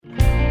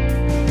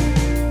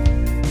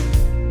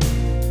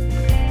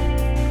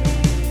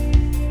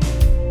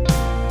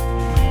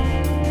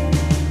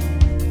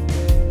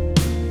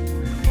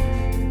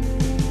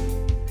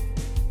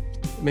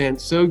man,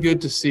 so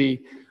good to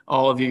see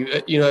all of you.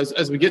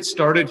 As we get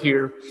started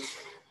here,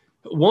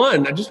 I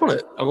want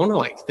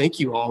to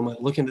thank you all. I'm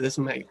looking at this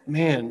and I'm like,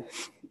 man,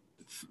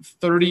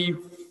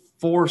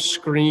 34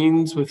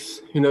 screens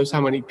with who knows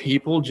how many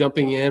people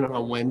jumping in on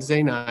a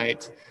Wednesday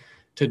night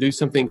to do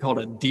something called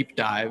a deep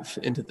dive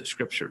into the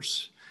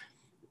scriptures.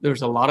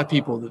 There's a lot of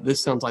people that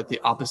this sounds like the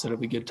opposite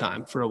of a good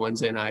time for a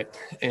Wednesday night.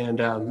 And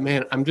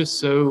man,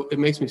 it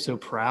makes me so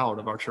proud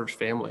of our church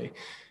family.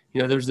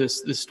 There's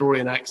this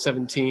story in Acts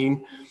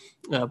 17.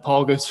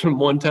 Paul goes from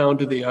one town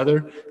to the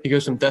other. He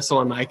goes from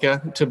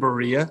Thessalonica to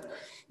Berea.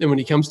 And when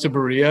he comes to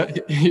Berea,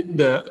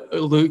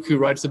 Luke, who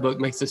writes the book,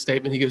 makes the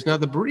statement. He goes, now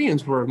the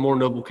Bereans were a more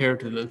noble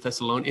character than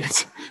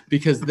Thessalonians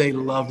because they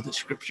loved the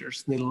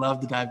scriptures. They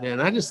loved to dive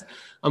in.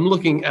 I'm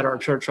looking at our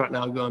church right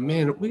now going,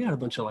 man, we got a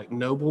bunch of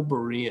noble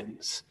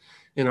Bereans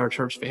in our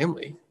church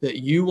family that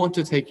you want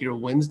to take your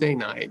Wednesday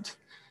night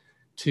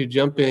to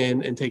jump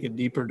in and take a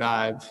deeper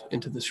dive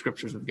into the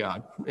scriptures of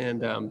God.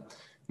 And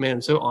man,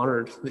 I'm so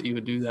honored that you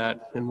would do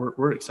that. And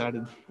we're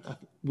excited. I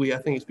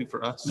think it speaks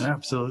for us. Yeah,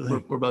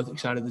 absolutely. We're both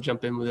excited to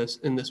jump in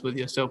this with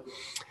you. So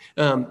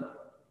I'm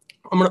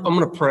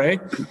gonna pray,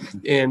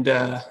 and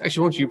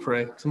actually, why don't you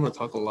pray? Because I'm gonna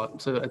talk a lot.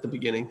 So at the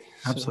beginning,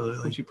 absolutely.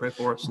 Why don't you pray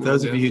for us?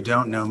 Those of you who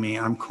don't know me,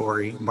 I'm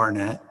Corey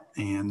Barnett,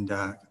 and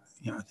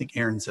I think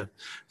Aaron's a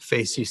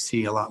face you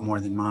see a lot more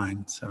than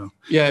mine. So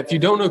yeah, if you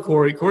don't know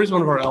Corey's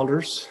one of our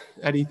elders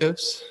at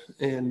Ethos,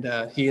 and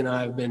he and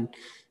I have been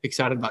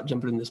excited about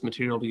jumping in this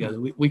material together.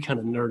 We kind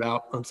of nerd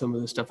out on some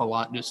of this stuff a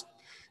lot, just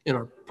in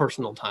our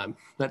personal time.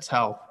 That's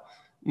how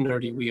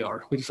nerdy we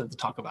are. We just like to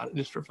talk about it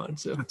just for fun.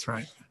 So that's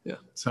right. Yeah.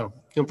 So you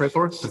want to pray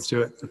for us? Let's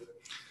do it.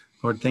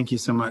 Lord, thank you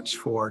so much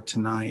for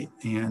tonight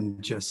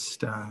and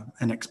just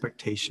an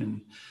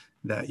expectation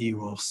that you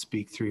will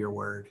speak through your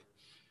word.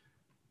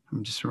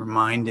 I'm just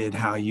reminded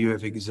how you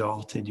have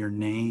exalted your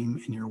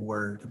name and your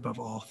word above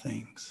all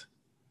things,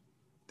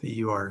 that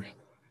you are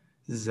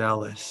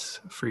zealous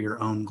for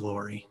your own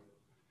glory,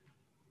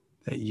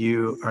 that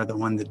you are the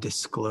one that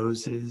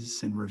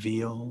discloses and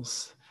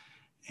reveals,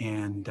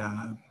 and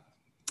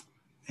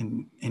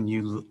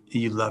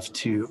you love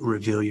to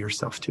reveal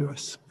yourself to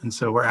us. And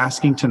so we're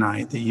asking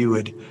tonight that you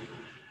would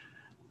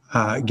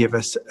give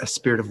us a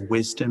spirit of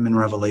wisdom and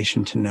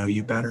revelation to know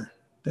you better,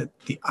 that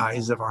the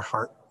eyes of our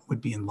heart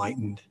would be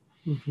enlightened,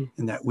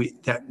 and that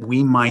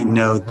we might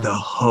know the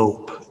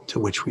hope to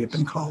which we have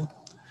been called,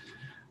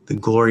 the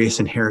glorious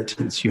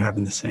inheritance you have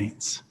in the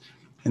saints,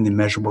 and the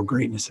immeasurable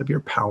greatness of your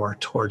power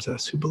towards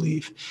us who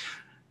believe.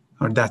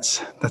 Lord, that's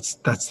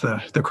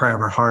the cry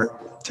of our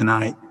heart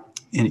tonight,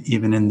 and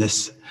even in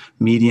this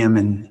medium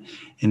and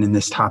in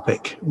this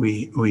topic,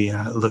 we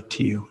look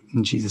to you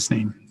in Jesus'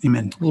 name.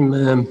 Amen.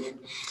 Amen.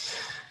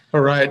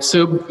 All right.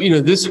 So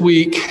this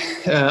week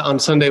on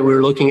Sunday we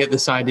were looking at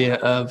this idea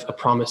of a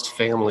promised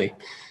family.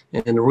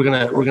 And we're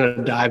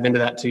gonna dive into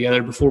that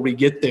together. Before we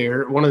get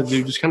there, I wanted to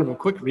do just kind of a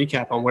quick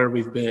recap on where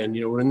we've been.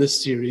 We're in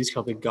this series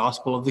called the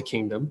Gospel of the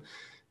Kingdom.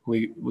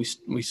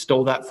 We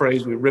stole that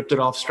phrase. We ripped it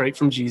off straight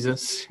from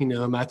Jesus.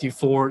 Matthew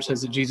 4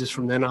 says that Jesus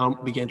from then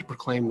on began to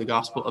proclaim the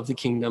gospel of the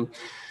kingdom.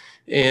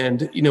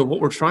 And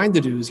what we're trying to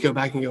do is go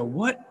back and go,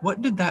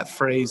 what did that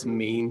phrase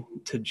mean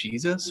to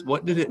Jesus?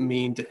 What did it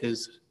mean to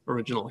his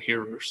original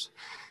hearers?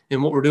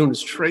 And what we're doing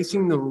is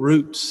tracing the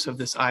roots of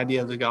this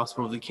idea of the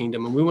gospel of the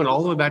kingdom. And we went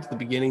all the way back to the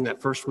beginning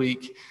that first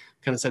week,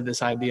 kind of said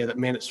this idea that,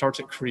 man, it starts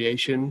at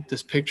creation,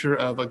 this picture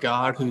of a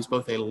God who's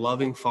both a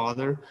loving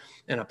father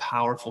and a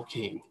powerful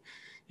king.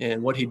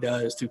 And what he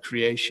does through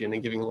creation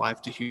and giving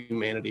life to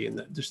humanity,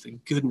 and just the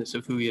goodness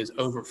of who he is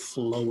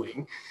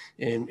overflowing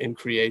in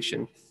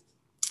creation.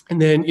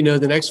 And then,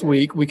 the next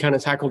week, we kind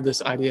of tackled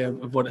this idea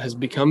of what has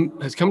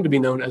come to be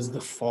known as the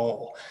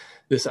fall.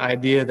 This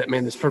idea that,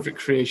 man, this perfect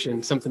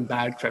creation, something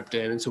bad crept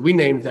in. And so we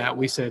named that.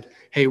 We said,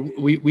 hey,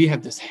 we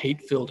have this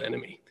hate-filled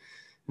enemy.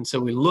 And so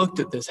we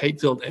looked at this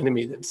hate-filled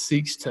enemy that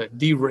seeks to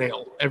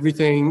derail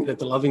everything that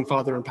the loving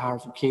Father and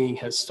powerful King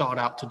has sought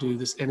out to do.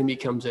 This enemy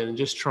comes in and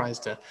just tries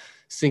to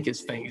sink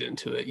his fangs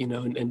into it,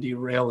 and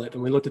derail it.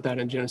 And we looked at that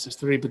in Genesis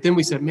 3. But then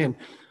we said, man,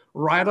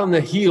 right on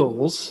the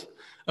heels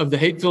of the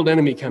hate-filled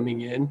enemy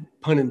coming in,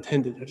 pun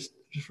intended, I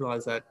just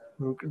realized that.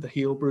 The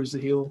heel, bruise the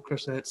heel,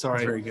 crush that.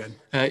 Sorry. Very good.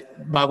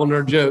 Bible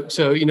nerd joke.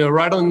 So,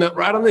 right on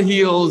the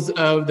heels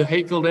of the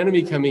hate-filled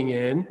enemy coming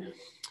in,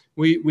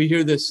 we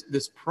hear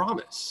this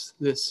promise,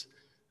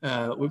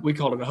 we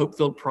call it a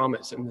hope-filled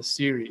promise in this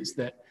series,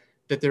 that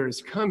there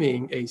is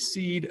coming a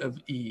seed of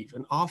Eve,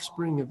 an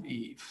offspring of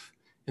Eve.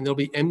 And there'll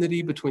be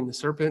enmity between the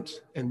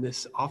serpent and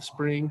this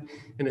offspring.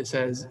 And it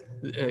says,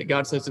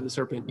 God says to the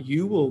serpent,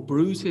 you will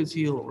bruise his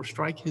heel or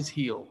strike his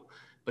heel,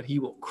 but he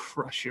will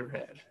crush your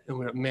head. And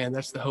we're like, man,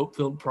 that's the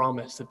hope-filled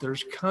promise, that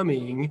there's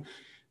coming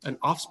an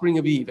offspring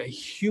of Eve, a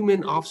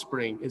human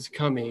offspring is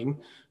coming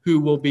who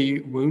will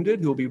be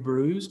wounded, who will be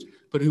bruised,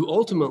 but who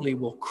ultimately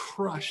will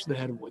crush the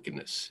head of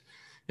wickedness.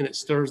 And it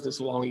stirs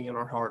this longing in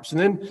our hearts. And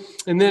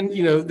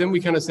then we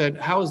kind of said,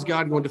 how is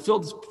God going to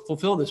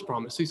fulfill this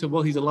promise? So he said,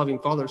 well, he's a loving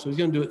father, so he's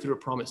going to do it through a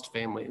promised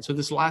family. And so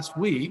this last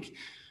week,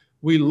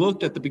 we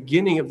looked at the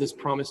beginning of this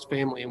promised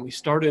family, and we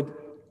started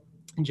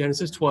in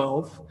Genesis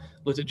 12,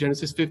 looked at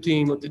Genesis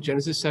 15, looked at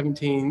Genesis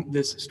 17,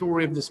 this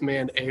story of this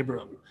man,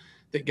 Abram,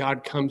 that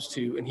God comes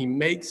to, and he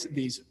makes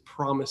these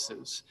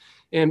promises.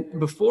 And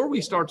before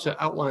we start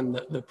to outline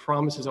the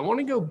promises, I want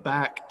to go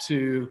back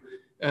to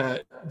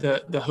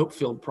the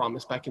hope-filled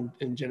promise back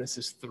in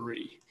Genesis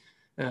 3.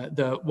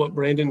 What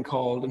Brandon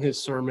called in his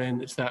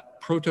sermon, it's that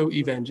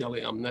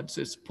proto-evangelium.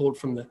 It's pulled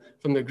from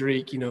the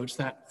Greek. It's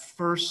that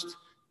first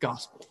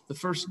gospel, the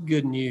first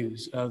good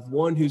news of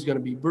one who's going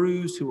to be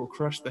bruised, who will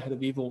crush the head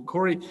of evil.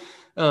 Corey,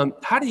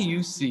 how do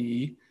you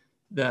see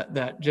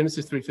that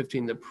Genesis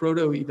 3:15, the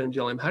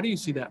proto-evangelium? How do you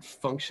see that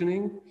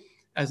functioning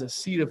as a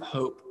seed of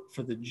hope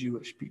for the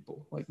Jewish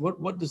people? Like,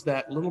 what does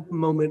that little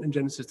moment in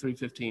Genesis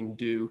 3:15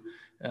 do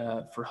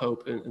for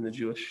hope in the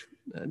Jewish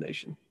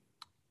nation?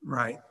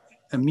 Right.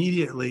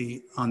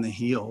 Immediately on the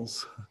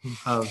heels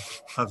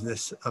of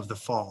the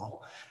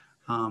fall,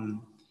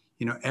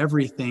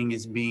 everything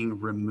is being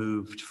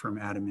removed from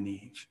Adam and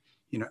Eve.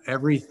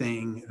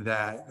 Everything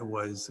that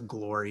was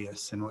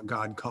glorious and what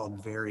God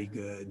called very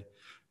good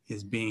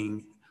is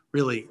being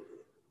really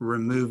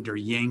removed or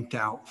yanked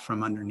out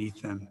from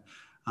underneath them.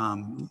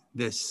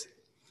 This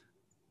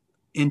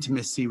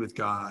intimacy with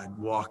God,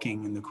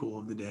 walking in the cool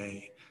of the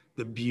day,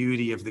 the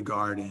beauty of the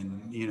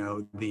garden,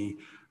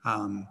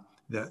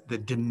 the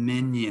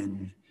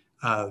dominion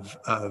of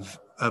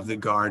the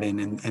garden,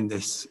 and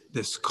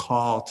this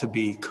call to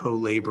be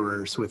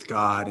co-laborers with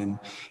God, and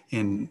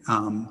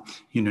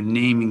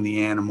naming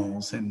the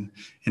animals and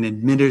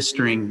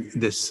administering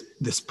this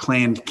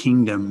planned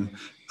kingdom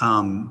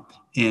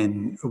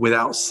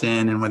without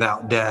sin and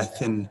without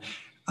death, and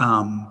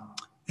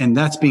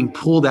that's being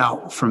pulled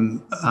out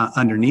from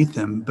underneath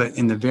them. But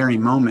in the very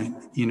moment,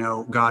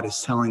 God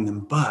is telling them,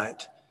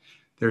 but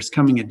there's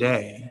coming a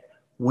day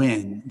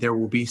when there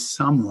will be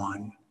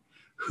someone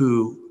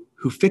who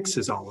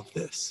fixes all of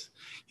this.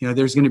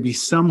 There's going to be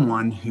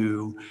someone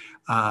who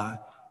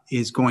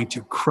is going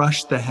to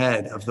crush the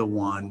head of the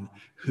one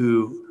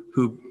who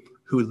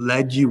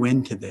led you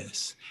into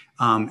this,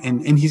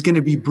 and he's going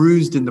to be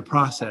bruised in the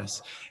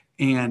process.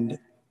 And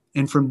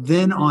from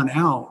then on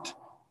out,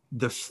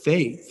 the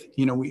faith,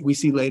 we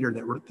see later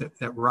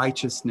that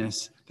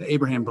righteousness that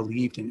Abraham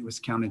believed in, it was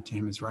counted to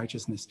him as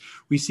righteousness.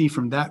 We see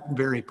from that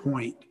very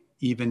point,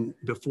 even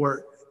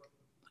before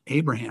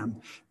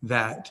Abraham,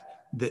 that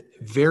the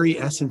very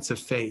essence of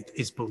faith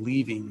is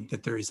believing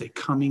that there is a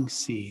coming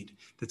seed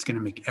that's going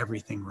to make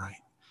everything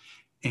right.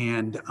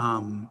 And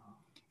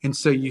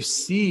so you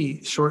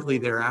see shortly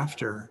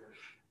thereafter,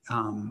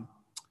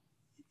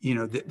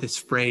 this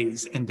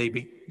phrase, and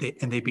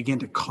they begin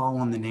to call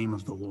on the name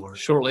of the Lord.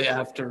 Shortly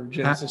after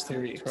Genesis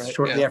 3, right?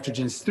 Shortly after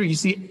Genesis 3, you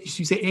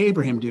see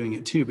Abraham doing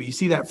it too, but you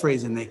see that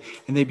phrase, and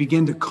they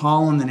begin to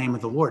call on the name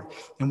of the Lord.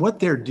 And what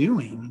they're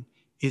doing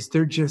is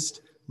they're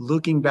just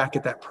looking back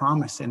at that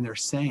promise, and they're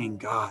saying,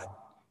 God,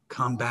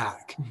 come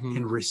back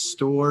and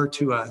restore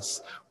to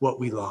us what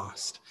we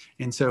lost.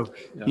 And so,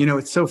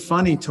 it's so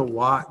funny to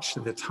watch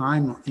the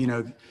time,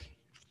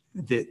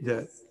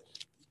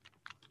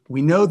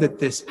 we know that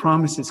this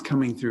promise is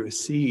coming through a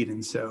seed.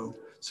 And so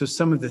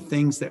some of the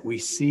things that we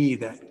see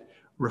that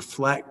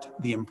reflect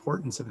the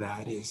importance of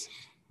that is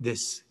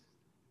this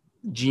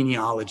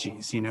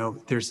genealogies.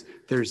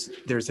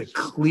 There's a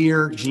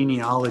clear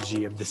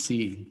genealogy of the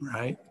seed,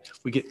 right?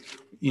 We get,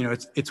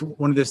 it's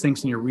one of those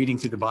things when you're reading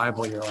through the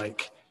Bible, you're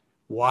like,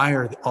 why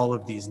are all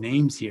of these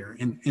names here?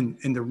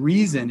 And the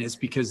reason is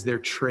because they're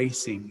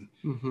tracing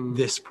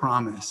this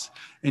promise.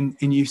 And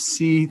you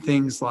see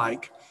things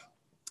like,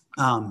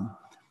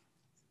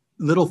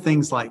 little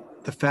things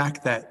like the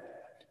fact that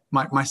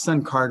my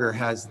son Carter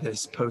has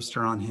this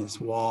poster on his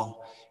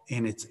wall,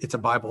 and it's a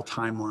Bible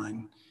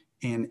timeline.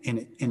 And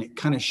it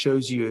kind of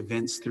shows you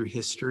events through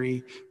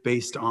history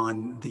based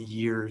on the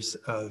years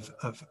of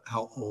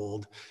how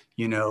old,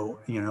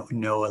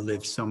 Noah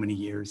lived so many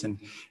years. And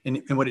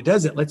what it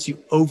does, it lets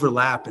you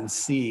overlap and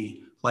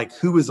see like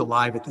who was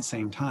alive at the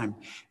same time.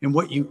 And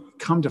what you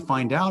come to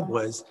find out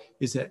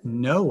is that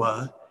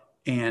Noah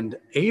and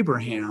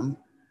Abraham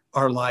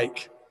are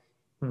like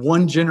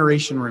one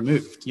generation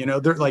removed.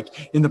 They're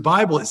like, in the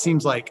Bible, it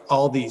seems like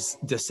all these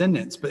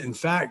descendants, but in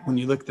fact, when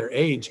you look at their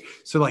age,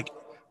 so like,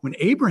 when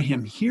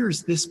Abraham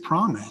hears this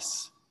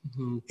promise,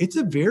 it's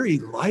a very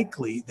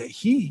likely that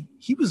he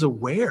was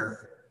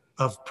aware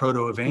of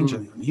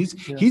proto-evangelium.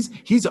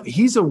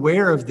 He's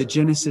aware of the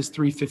Genesis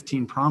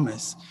 3:15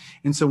 promise.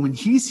 And so when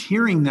he's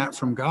hearing that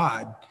from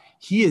God,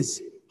 he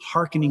is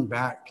hearkening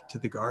back to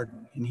the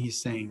garden, and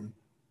he's saying,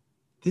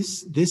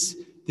 this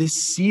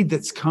seed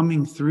that's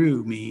coming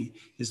through me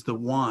is the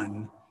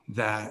one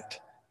that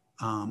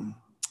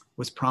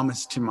was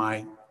promised to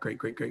my great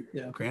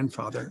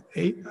grandfather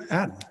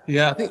Adam.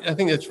 Yeah, I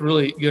think that's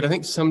really good. I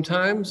think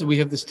sometimes we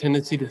have this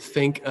tendency to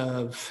think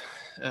of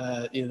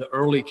the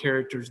early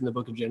characters in the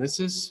book of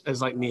Genesis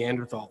as like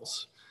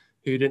Neanderthals,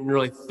 who didn't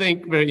really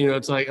think very,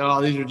 it's like,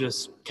 oh, these are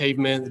just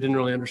cavemen that didn't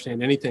really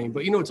understand anything.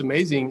 But it's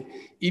amazing,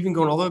 even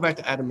going all the way back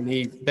to Adam and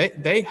Eve,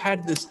 they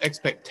had this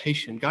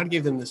expectation. God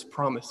gave them this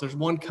promise. There's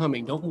one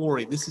coming. Don't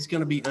worry. This is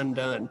going to be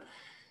undone.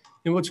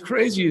 And what's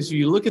crazy is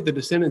you look at the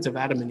descendants of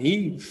Adam and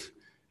Eve,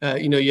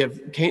 you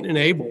have Cain and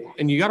Abel,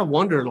 and you got to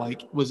wonder,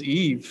 like, was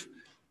Eve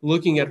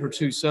looking at her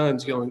two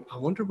sons going, I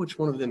wonder which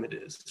one of them it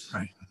is.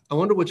 Right. I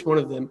wonder which one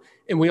of them.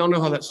 And we all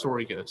know how that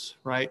story goes,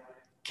 right?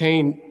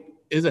 Cain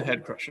is a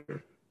head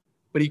crusher,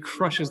 but he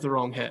crushes the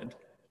wrong head,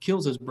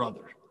 kills his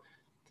brother.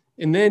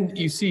 And then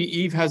you see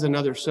Eve has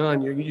another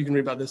son. You can read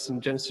about this in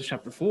Genesis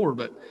chapter 4,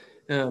 but,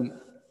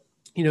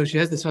 she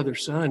has this other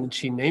son, and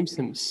she names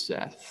him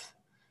Seth.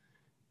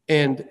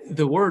 And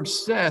the word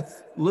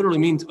Seth literally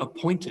means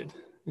appointed.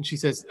 And she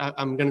says,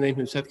 I'm going to name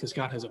him Seth because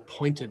God has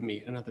appointed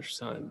me another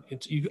son.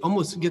 You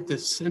almost get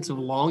this sense of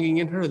longing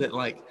in her that,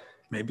 like,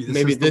 maybe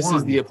this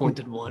is the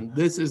appointed one.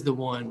 This is the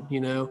one,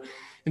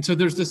 And so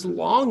there's this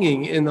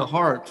longing in the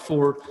heart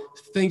for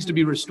things to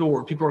be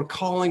restored. People are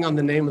calling on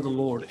the name of the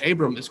Lord.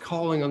 Abram is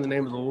calling on the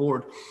name of the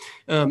Lord.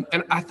 And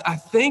I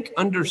think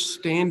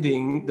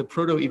understanding the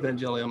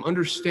proto-evangelium,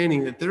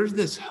 understanding that there's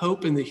this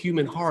hope in the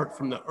human heart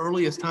from the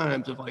earliest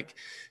times of, like,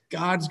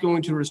 God's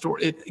going to restore.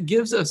 It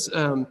gives us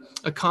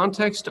a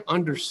context to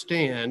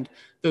understand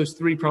those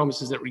three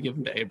promises that were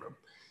given to Abram.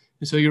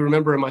 And so you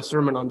remember in my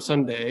sermon on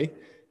Sunday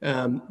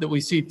that we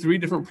see three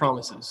different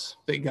promises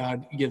that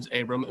God gives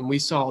Abram. And we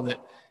saw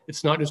that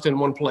it's not just in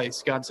one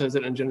place. God says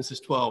it in Genesis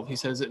 12. He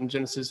says it in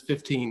Genesis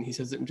 15. He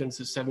says it in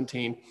Genesis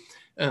 17.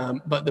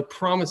 But the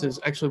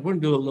promises, actually, we're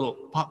going to do a little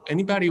pop.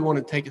 Anybody want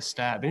to take a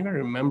stab? Anybody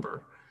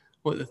remember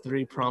what the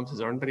three promises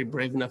are? Anybody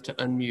brave enough to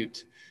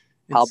unmute?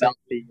 How about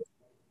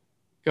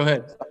Go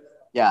ahead.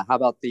 Yeah. How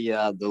about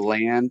the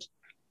land,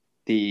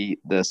 the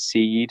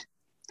seed,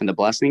 and the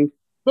blessing?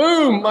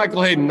 Boom,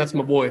 Michael Hayden. That's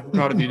my boy. I'm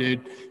proud of you,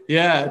 dude.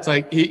 Yeah, it's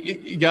like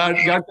God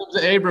comes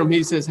to Abram.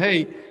 He says,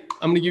 hey,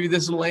 I'm going to give you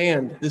this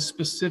land, this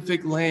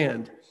specific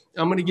land.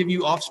 I'm going to give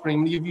you offspring.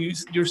 I'm going to give you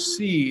your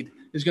seed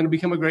is going to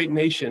become a great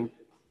nation.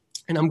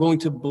 And I'm going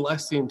to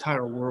bless the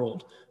entire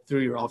world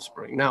through your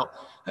offspring. Now,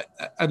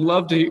 I'd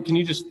love to, can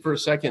you just for a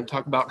second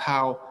talk about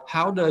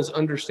how does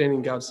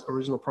understanding God's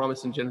original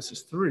promise in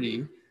Genesis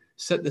 3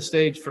 set the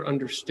stage for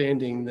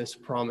understanding this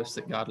promise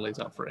that God lays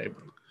out for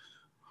Abram?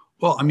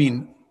 Well, I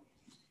mean,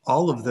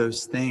 all of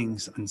those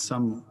things in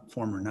some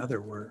form or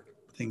another were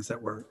things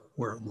that were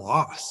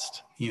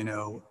lost,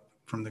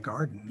 from the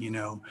garden,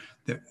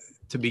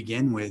 to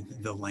begin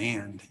with the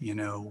land,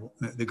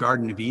 the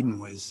Garden of Eden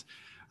was,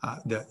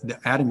 the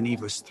Adam and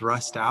Eve was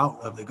thrust out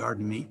of the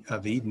Garden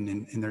of Eden,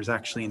 and there's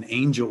actually an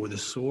angel with a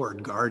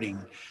sword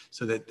guarding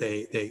so that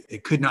they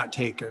could not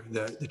take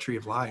the tree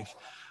of life.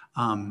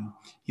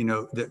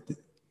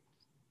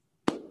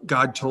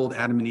 God told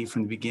Adam and Eve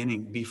from the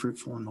beginning, be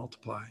fruitful and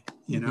multiply,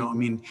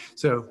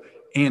 so,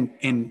 and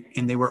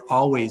they were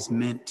always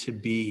meant to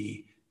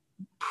be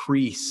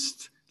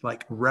priests,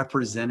 like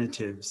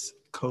representatives,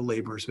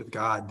 co-laborers with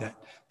God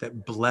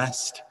that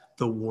blessed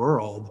the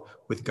world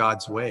with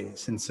God's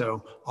ways. And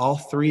so all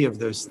three of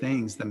those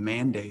things, the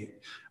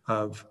mandate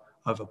of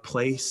a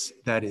place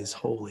that is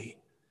holy,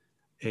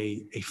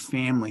 a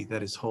family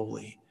that is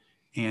holy,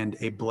 and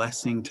a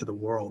blessing to the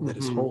world that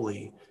is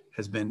holy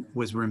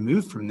was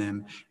removed from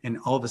them. And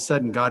all of a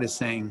sudden God is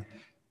saying,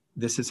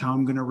 this is how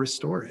I'm going to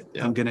restore it.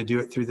 Yeah. I'm going to do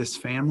it through this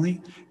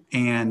family.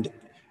 And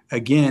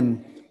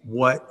again,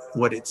 what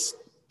it's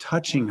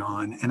touching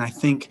on, and I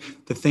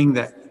think the thing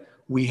that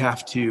we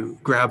have to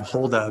grab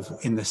hold of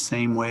in the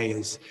same way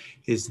is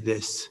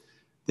this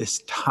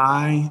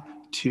tie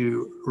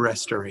to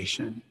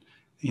restoration,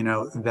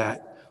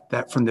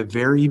 that from the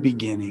very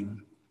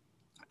beginning,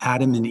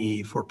 Adam and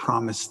Eve were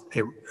promised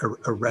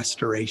a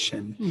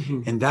restoration.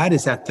 Mm-hmm. And that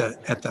is at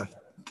the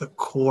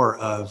core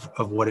of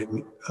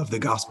the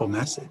gospel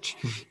message,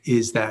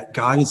 is that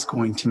God is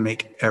going to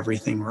make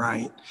everything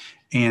right.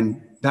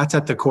 And that's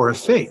at the core of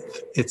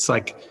faith. It's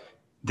like,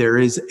 there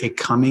is a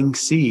coming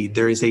seed.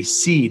 There is a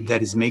seed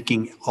that is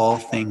making all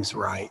things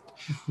right.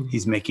 Mm-hmm.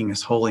 He's making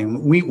us holy.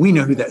 And we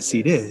know who that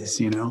seed is,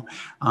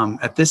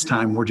 At this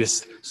time, God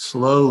is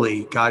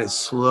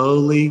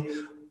slowly,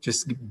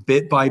 just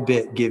bit by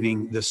bit,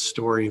 giving the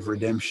story of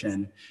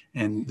redemption.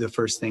 And the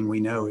first thing we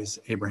know is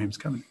Abraham's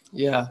coming.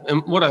 Yeah.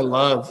 And what I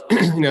love,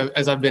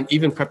 as I've been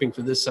even prepping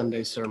for this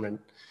Sunday sermon,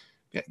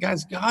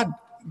 guys,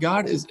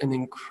 God is an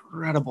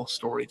incredible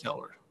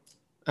storyteller.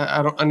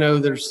 I know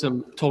there's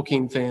some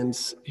Tolkien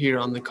fans here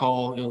on the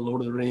call,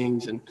 Lord of the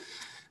Rings and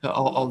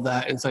all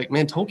that. And it's like,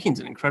 man, Tolkien's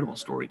an incredible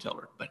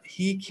storyteller, but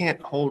he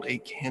can't hold a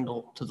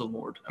candle to the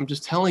Lord. I'm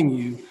just telling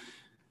you,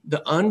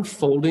 the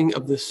unfolding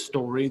of this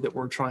story that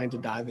we're trying to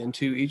dive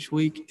into each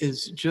week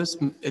is just,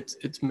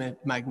 it's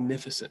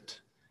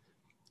magnificent.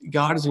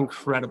 God is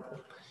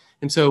incredible.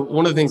 And so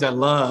one of the things I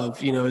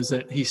love, is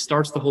that he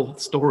starts the whole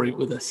story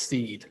with a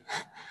seed,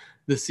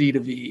 the seed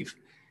of Eve.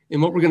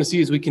 And what we're going to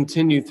see as we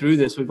continue through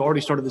this, we've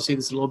already started to see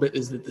this a little bit,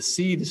 is that the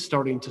seed is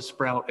starting to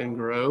sprout and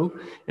grow.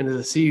 And as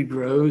the seed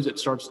grows, it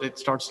starts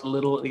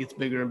little, and it gets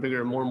bigger and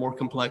bigger and more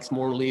complex,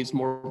 more leaves,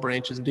 more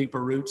branches,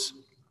 deeper roots.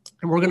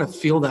 And we're going to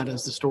feel that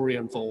as the story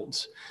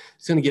unfolds.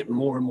 It's going to get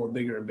more and more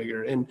bigger and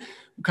bigger. And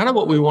kind of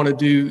what we want to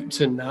do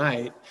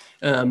tonight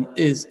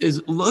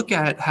is look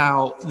at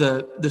how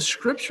the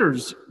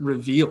scriptures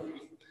reveal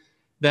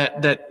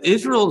that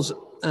Israel's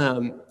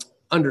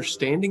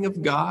understanding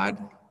of God,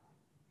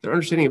 their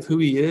understanding of who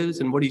he is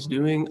and what he's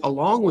doing,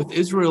 along with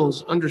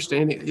Israel's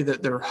understanding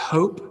that their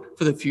hope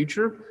for the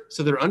future,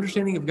 so their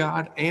understanding of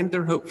God and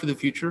their hope for the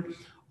future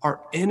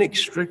are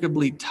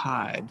inextricably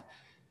tied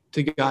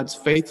to God's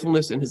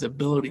faithfulness and his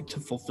ability to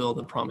fulfill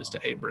the promise to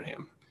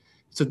Abraham.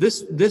 So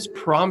this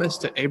promise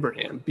to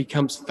Abraham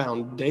becomes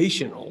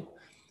foundational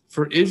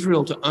for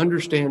Israel to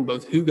understand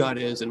both who God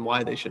is and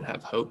why they should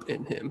have hope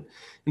in him.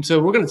 And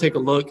so we're going to take a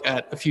look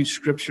at a few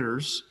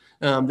scriptures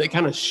that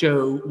kind of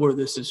show where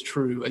this is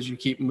true as you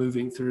keep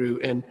moving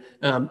through. And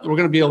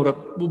we'll be able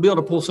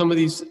to pull some of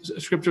these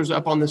scriptures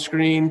up on the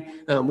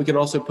screen. We can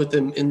also put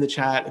them in the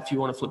chat if you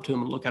want to flip to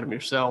them and look at them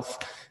yourself.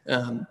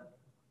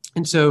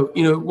 And so,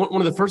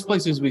 one of the first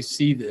places we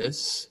see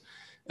this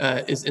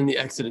is in the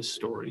Exodus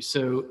story.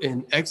 So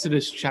in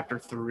Exodus chapter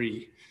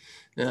 3,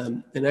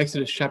 do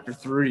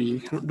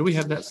we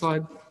have that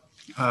slide?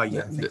 Yeah, I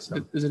think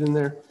so. Is it in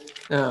there?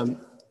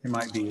 It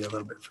might be a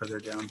little bit further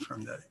down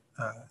from the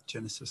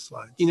Genesis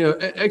slides.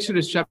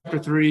 Exodus chapter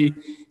 3,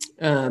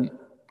 there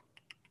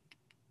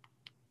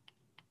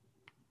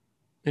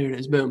it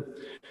is, boom.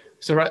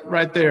 So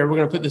right there, we're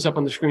going to put this up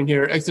on the screen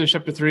here. Exodus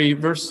chapter 3,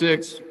 verse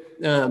 6.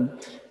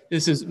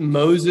 This is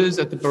Moses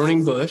at the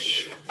burning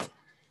bush,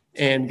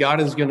 and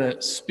God is going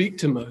to speak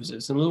to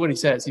Moses. And look what he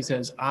says. He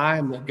says, I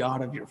am the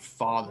God of your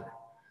father,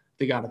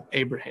 the God of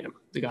Abraham,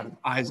 the God of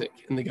Isaac,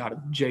 and the God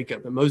of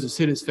Jacob. And Moses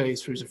hid his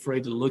face, for he's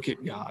afraid to look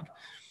at God.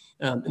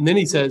 And then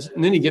he says,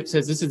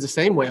 this is the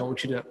same way I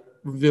want you to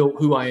reveal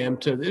who I am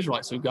to the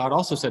Israelites. So God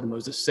also said to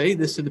Moses, say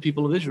this to the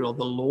people of Israel,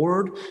 the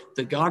Lord,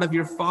 the God of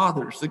your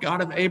fathers, the God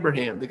of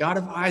Abraham, the God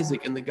of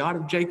Isaac, and the God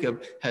of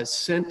Jacob has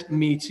sent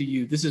me to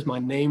you. This is my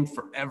name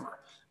forever.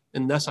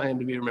 And thus I am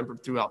to be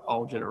remembered throughout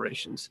all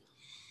generations.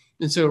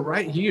 And so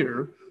right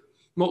here,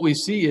 what we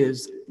see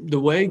is the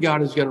way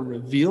God is going to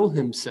reveal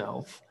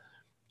himself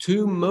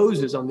to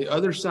Moses on the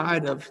other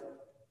side of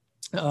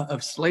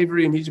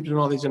slavery in Egypt and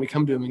all. He's going to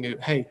come to him and go,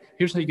 hey,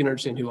 here's how you can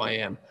understand who I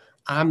am.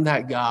 I'm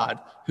that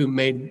God who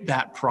made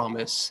that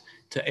promise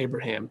to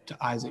Abraham, to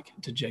Isaac,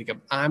 to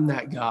Jacob. I'm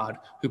that God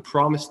who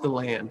promised the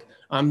land.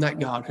 I'm that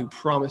God who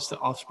promised the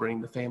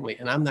offspring, the family.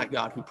 And I'm that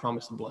God who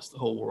promised to bless the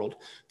whole world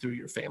through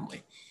your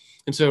family.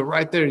 And so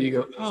right there you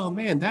go, oh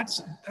man,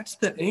 that's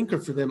the anchor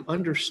for them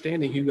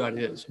understanding who God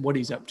is, what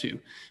he's up to,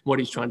 what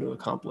he's trying to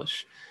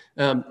accomplish.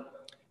 Now,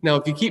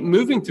 if you keep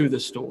moving through the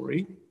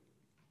story,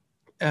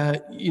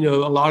 a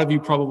lot of you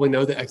probably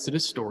know the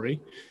Exodus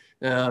story.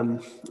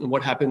 And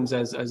what happens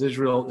as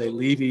Israel, they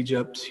leave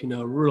Egypt,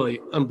 really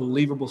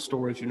unbelievable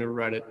story. If you've never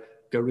read it,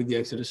 go read the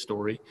Exodus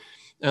story.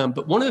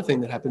 But one of the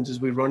things that happens is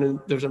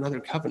there's another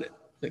covenant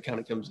that kind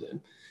of comes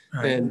in.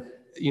 Right. And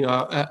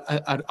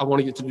I want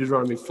to get to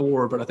Deuteronomy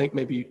 4, but I think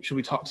maybe should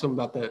we talk some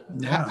about that?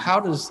 Yeah. How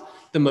does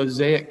the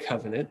Mosaic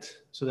covenant,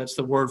 so that's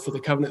the word for the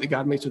covenant that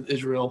God makes with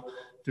Israel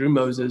through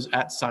Moses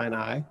at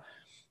Sinai,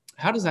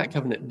 how does that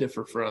covenant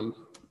differ from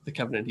the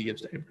covenant he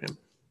gives to Abraham?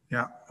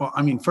 Yeah, well,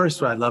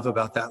 first what I love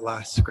about that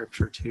last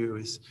scripture too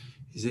is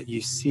that you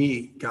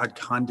see God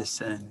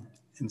condescend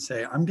and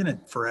say, I'm going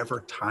to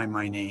forever tie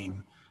my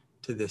name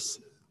to this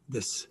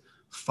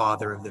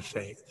father of the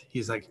faith.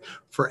 He's like,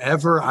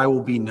 forever I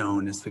will be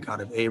known as the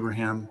God of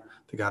Abraham,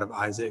 the God of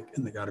Isaac,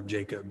 and the God of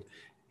Jacob.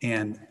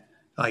 And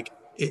like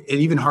it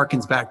even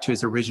harkens back to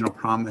his original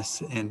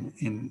promise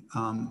in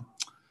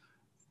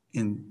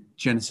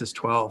Genesis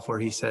 12, where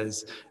he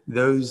says,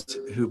 those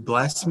who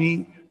bless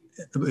you,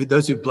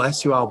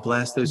 I'll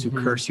bless. Those who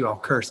curse you, I'll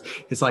curse.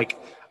 It's like,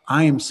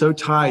 I am so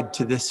tied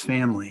to this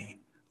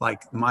family.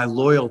 Like my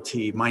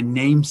loyalty, my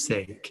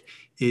namesake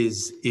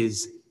is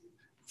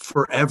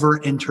forever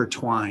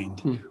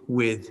intertwined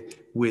with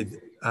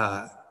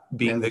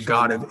being the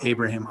God of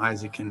Abraham,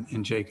 Isaac,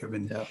 and Jacob.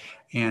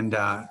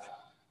 It's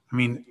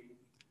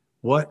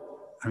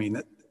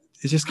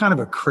just kind of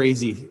a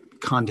crazy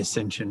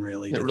condescension,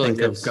 really, to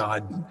think of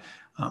God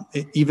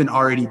even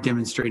already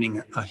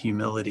demonstrating a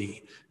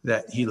humility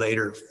that he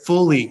later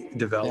fully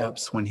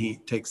develops when he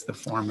takes the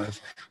form of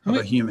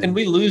a human. And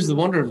we lose the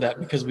wonder of that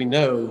because we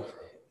know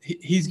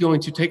he's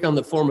going to take on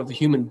the form of a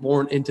human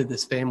born into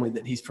this family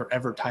that he's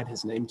forever tied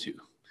his name to.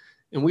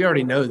 And we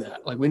already know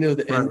that. Like we know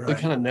that, and we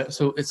kind of know.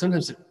 So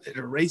sometimes it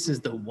erases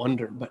the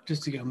wonder, but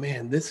just to go,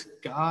 man, this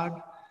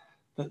God,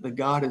 the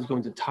God is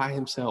going to tie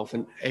himself.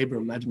 And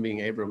Abram, imagine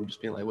being Abram,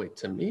 just being like, wait,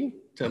 to me,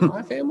 to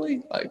my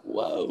family? Like,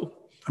 whoa.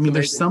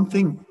 There's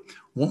something,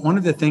 one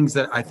of the things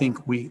that I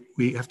think we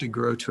have to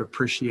grow to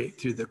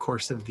appreciate through the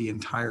course of the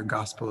entire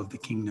gospel of the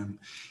kingdom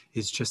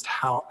is just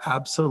how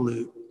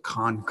absolute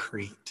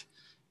concrete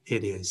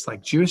it is.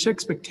 Like Jewish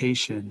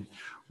expectation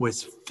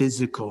was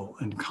physical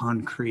and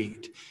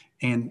concrete.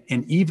 And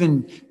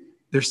even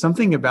there's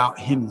something about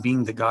him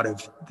being the God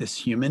of this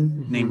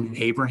human named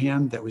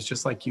Abraham that was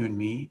just like you and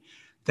me,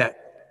 that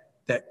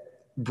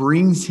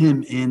brings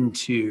him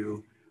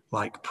into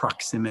like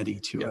proximity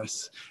to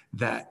us,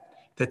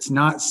 that's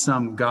not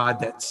some God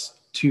that's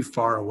too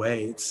far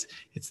away.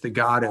 It's the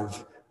God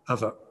of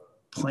a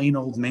plain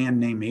old man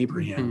named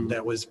Abraham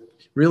that was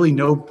really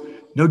no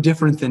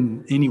different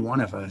than any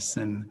one of us.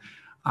 And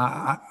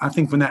I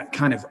think when that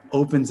kind of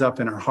opens up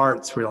in our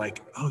hearts, we're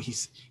like, oh,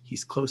 he's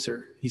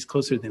closer. He's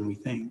closer than we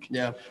think.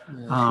 Yeah,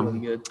 that's really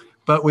good.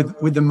 But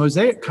with the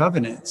Mosaic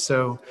covenant,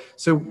 so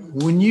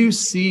when you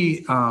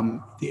see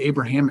the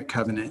Abrahamic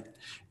covenant,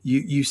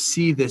 you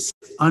see this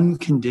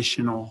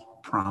unconditional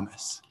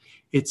promise.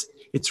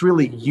 It's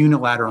really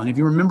unilateral. And if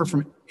you remember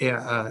from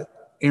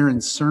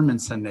Aaron's sermon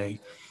Sunday,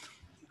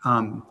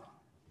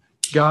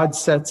 God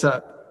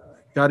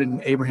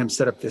and Abraham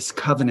set up this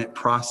covenant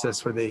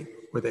process where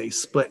they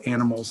split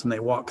animals and they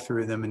walk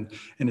through them,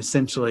 and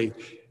essentially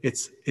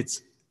it's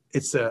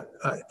a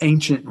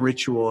ancient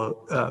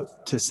ritual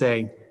to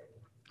say,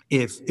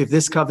 if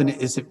this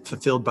covenant isn't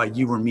fulfilled by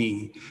you or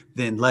me,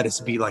 then let us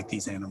be like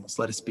these animals.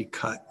 Let us be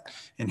cut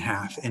in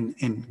half.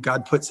 And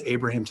God puts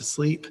Abraham to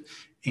sleep,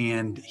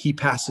 and he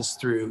passes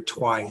through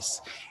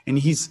twice. And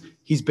he's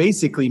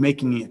basically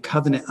making a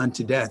covenant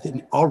unto death,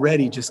 and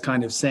already just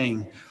kind of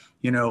saying,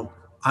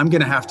 I'm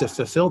going to have to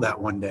fulfill that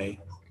one day.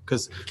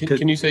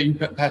 Can you say you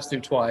passed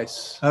through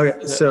twice?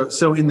 Okay,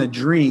 so in the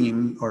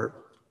dream or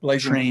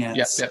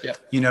trance,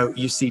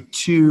 you see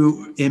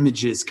two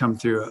images come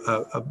through,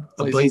 a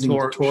blazing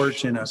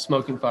torch and a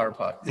smoking fire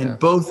pot. And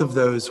both of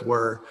those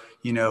were,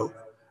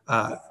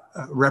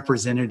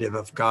 representative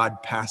of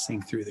God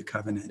passing through the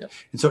covenant. Yep.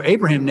 And so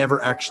Abraham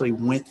never actually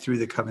went through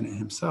the covenant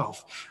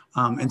himself.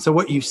 And so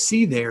what you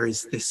see there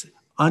is this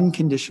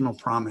unconditional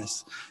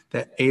promise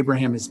that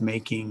Abraham is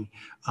making,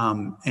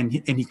 and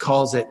he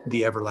calls it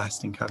the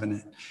everlasting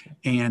covenant.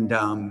 And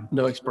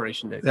no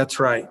expiration date. That's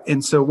right.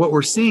 And so what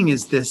we're seeing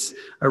is this.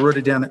 I wrote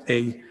it down.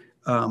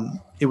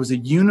 It was a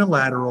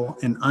unilateral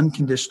and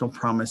unconditional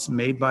promise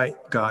made by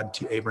God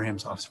to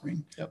Abraham's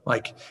offspring. Yep.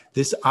 Like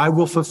this, I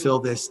will fulfill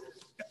this.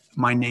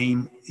 My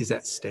name is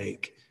at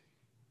stake.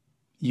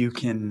 You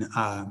can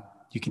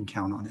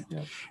count on it.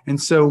 Yep.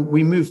 And so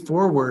we move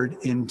forward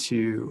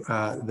into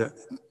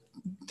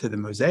the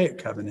Mosaic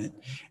covenant,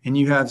 and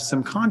you have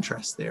some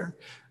contrast there.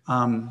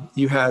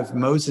 You have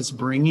Moses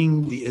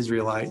bringing the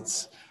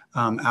Israelites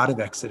out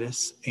of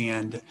Exodus,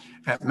 and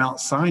at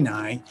Mount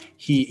Sinai,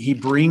 he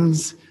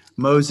brings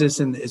Moses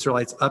and the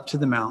Israelites up to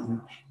the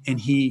mountain, and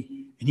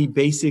he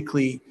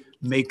basically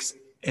makes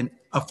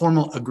a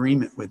formal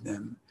agreement with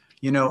them.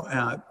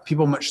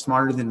 People much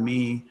smarter than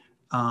me,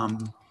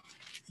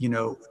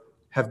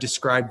 have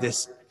described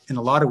this in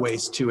a lot of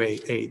ways to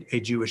a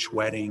Jewish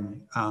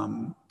wedding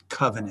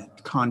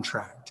covenant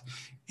contract,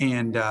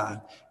 and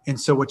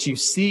so what you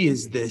see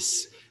is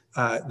this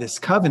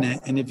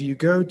covenant. And if you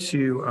go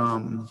to,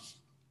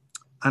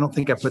 I don't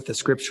think I put the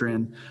scripture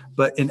in,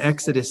 but in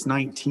Exodus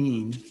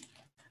 19,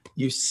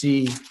 you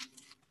see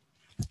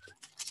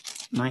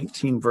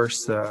 19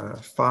 verse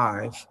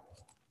 5.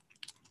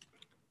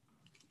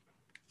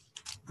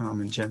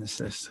 In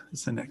Genesis.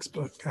 It's the next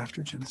book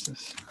after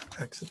Genesis,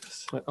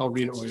 Exodus. I'll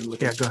read it while you're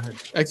looking. Yeah, go ahead.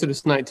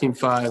 Exodus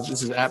 19:5.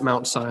 This is at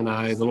Mount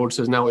Sinai. The Lord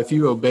says, "Now, if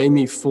you obey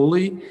me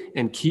fully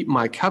and keep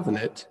my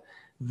covenant,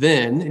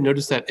 then," and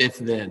notice that if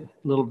then,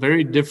 little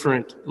very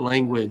different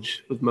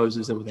language with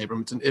Moses and with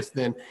Abram. It's an if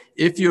then.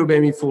 "If you obey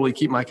me fully,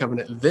 keep my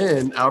covenant,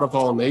 then out of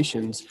all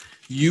nations,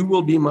 you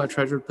will be my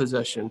treasured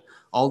possession.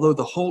 Although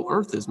the whole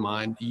earth is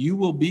mine, you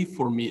will be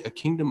for me a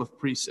kingdom of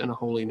priests and a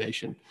holy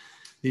nation."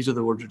 These are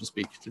the words to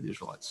speak to the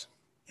Israelites.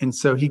 And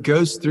so he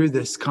goes through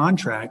this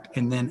contract,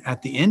 and then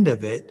at the end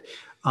of it,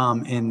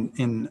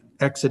 in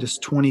Exodus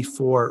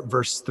 24,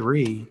 verse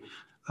 3,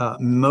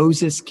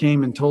 Moses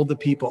came and told the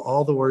people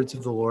all the words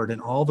of the Lord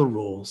and all the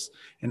rules,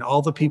 and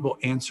all the people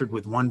answered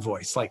with one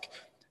voice, like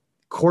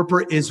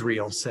corporate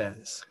Israel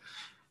says,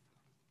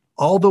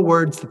 "All the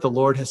words that the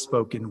Lord has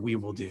spoken, we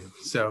will do."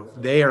 So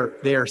they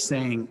are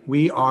saying,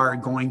 we are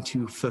going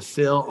to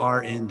fulfill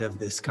our end of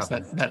this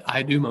covenant. That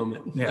I do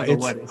moment. Yeah, of the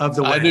wedding. Of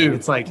the wedding. I do.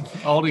 It's like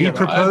all he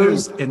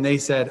proposed and they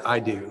said, "I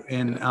do."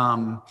 And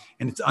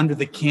it's under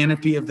the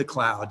canopy of the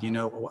cloud. I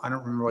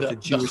don't remember what the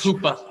Jewish. The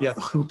chuppah. Yeah,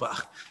 the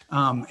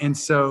chuppah. And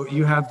so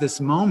you have this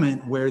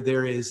moment where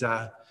there is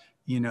a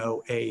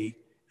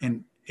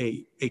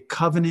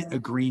covenant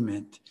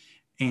agreement,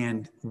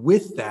 and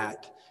with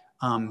that,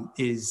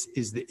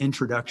 is the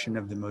introduction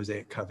of the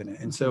Mosaic covenant.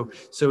 And so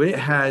it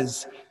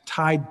has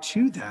tied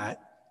to that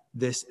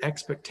this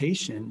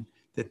expectation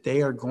that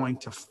they are going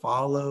to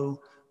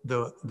follow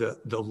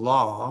the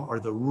law or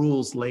the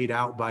rules laid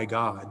out by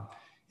God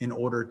in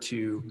order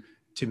to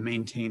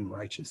maintain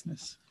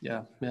righteousness.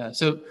 Yeah.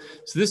 So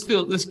this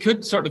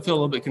could start to feel a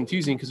little bit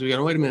confusing, because we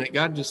go, wait a minute,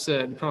 God just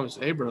said,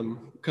 promised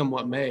Abram, come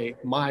what may,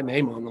 my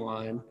name on the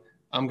line,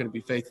 I'm going to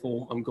be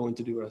faithful, I'm going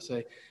to do what I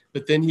say.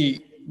 But then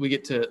we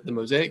get to the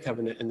Mosaic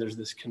covenant, and there's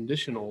this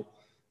conditional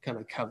kind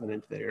of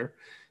covenant there.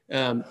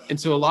 And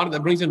so a lot of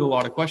that brings into a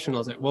lot of questions. I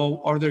was like,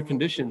 well, are there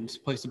conditions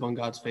placed upon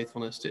God's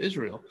faithfulness to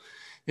Israel?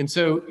 And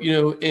so,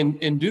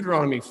 in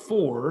Deuteronomy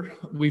 4,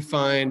 we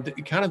find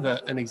kind of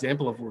an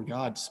example of where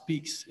God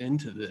speaks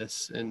into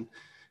this. And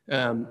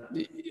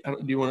do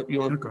you want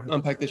to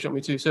unpack this? You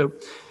want me to?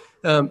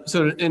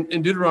 So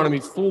in Deuteronomy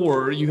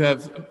 4, you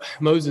have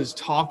Moses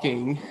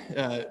talking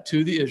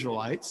to the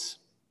Israelites,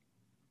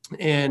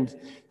 and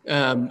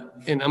I'm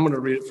going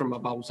to read it from my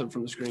Bible study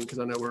from the screen because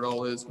I know where it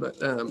all is. But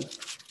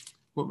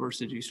what verse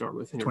did you start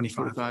with?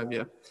 25.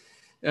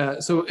 Yeah.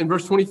 So in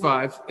verse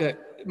 25,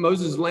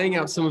 Moses is laying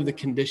out some of the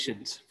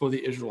conditions for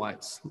the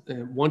Israelites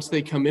once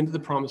they come into the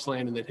promised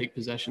land and they take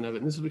possession of it.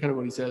 And this is kind of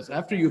what he says: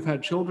 after you've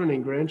had children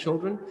and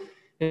grandchildren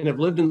and have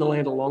lived in the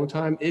land a long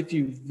time, if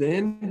you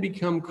then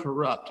become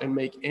corrupt and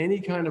make any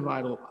kind of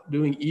idol,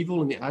 doing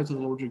evil in the eyes of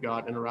the Lord your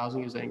God and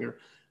arousing his anger,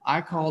 I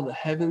call the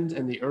heavens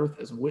and the earth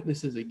as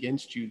witnesses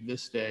against you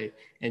this day,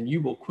 and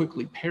you will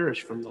quickly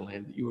perish from the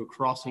land that you are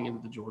crossing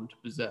into the Jordan to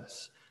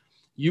possess.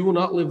 You will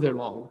not live there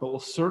long, but will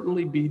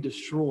certainly be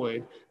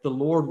destroyed. The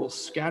Lord will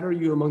scatter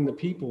you among the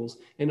peoples,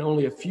 and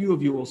only a few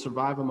of you will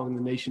survive among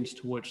the nations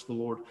to which the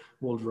Lord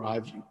will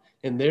drive you.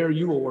 And there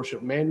you will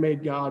worship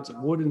man-made gods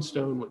of wood and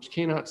stone, which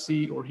cannot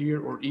see or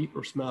hear or eat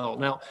or smell.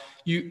 Now,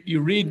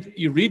 you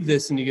read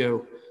this and you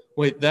go,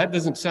 wait, that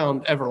doesn't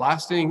sound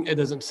everlasting. It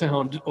doesn't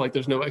sound like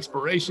there's no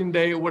expiration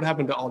date. What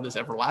happened to all this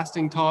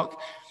everlasting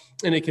talk?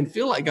 And it can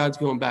feel like God's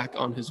going back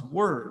on his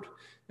word.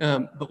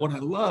 But what I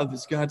love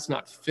is God's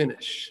not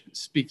finished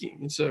speaking.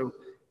 And so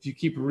if you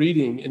keep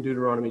reading in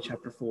Deuteronomy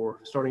chapter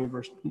 4, starting in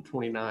verse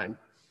 29,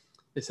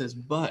 it says,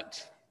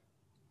 but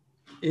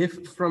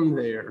if from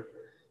there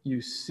you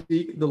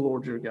seek the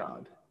Lord your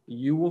God,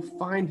 you will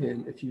find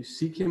him if you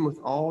seek him with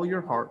all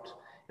your heart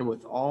and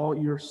with all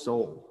your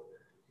soul.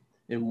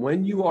 And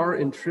when you are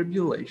in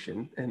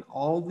tribulation and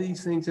all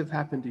these things have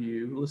happened to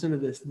you, listen to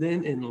this,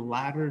 then in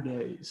latter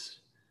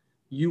days,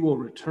 you will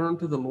return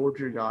to the Lord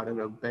your God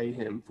and obey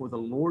him. For the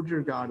Lord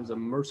your God is a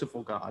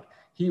merciful God.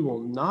 He will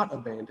not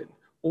abandon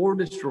or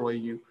destroy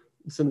you.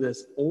 Listen to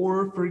this,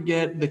 or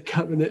forget the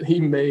covenant he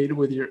made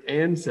with your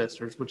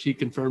ancestors, which he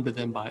confirmed to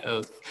them by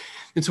oath.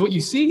 And so what you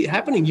see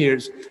happening here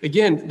is,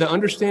 again,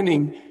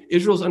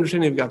 Israel's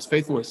understanding of God's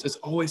faithfulness is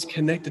always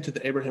connected to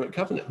the Abrahamic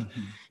covenant.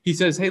 Mm-hmm. He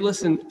says, hey,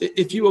 listen,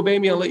 if you obey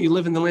me, I'll let you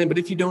live in the land. But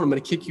if you don't, I'm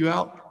going to kick you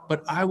out.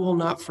 But I will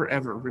not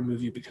forever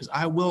remove you because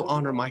I will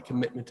honor my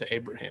commitment to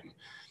Abraham.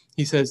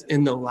 He says,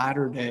 in the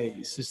latter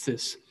days, it's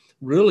this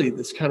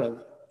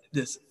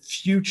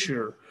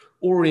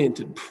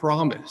future-oriented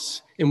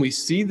promise. And we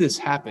see this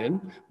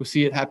happen. We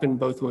see it happen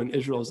both when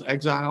Israel is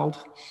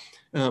exiled,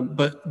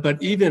 but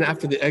even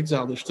after the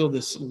exile, there's still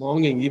this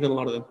longing. Even a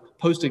lot of the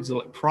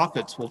post-exilic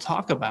prophets will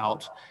talk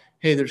about,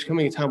 hey, there's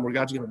coming a time where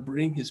God's going to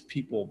bring his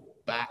people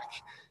back.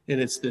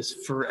 And it's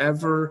this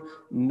forever,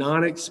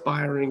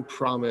 non-expiring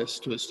promise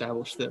to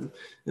establish them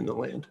in the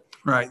land.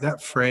 Right.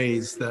 That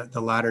phrase,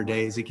 the latter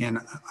days, again,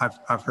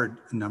 I've heard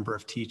a number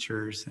of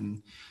teachers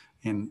and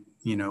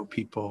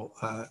people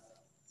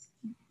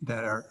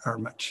that are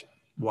much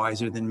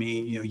wiser than me,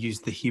 use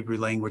the Hebrew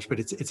language, but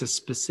it's a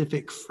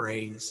specific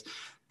phrase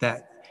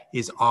that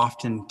is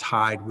often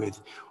tied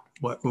with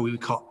what we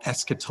would call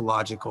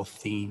eschatological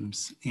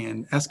themes.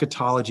 And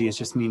eschatology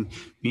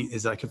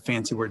is like a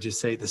fancy word to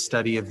say the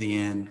study of the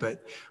end,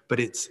 but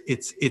it's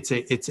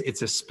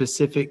a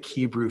specific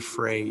Hebrew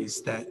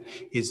phrase that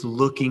is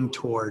looking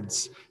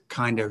towards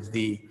kind of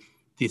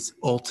this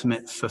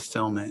ultimate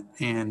fulfillment.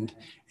 And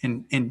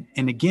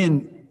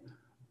again,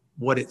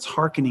 what it's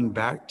hearkening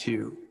back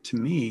to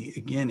me,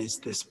 again, is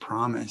this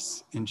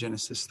promise in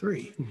Genesis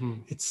 3. Mm-hmm.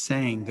 It's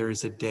saying there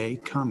is a day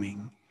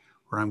coming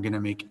where I'm going to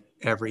make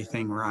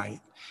everything right.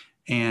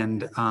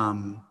 And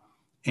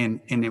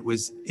it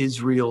was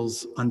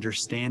Israel's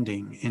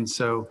understanding. And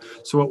so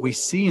what we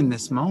see in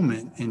this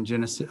moment in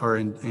Genesis or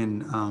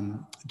in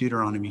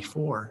Deuteronomy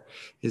 4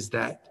 is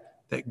that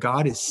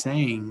God is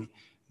saying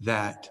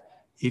that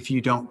if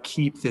you don't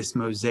keep this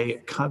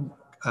Mosaic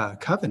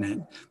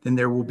covenant, then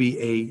there will be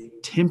a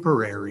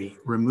temporary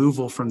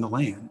removal from the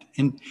land.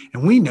 And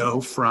we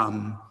know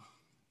from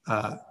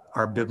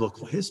our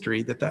biblical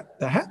history that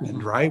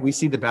happened, right? We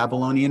see the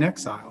Babylonian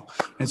exile.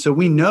 And so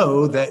we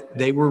know that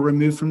they were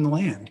removed from the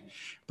land,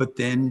 but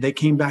then they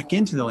came back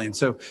into the land.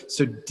 So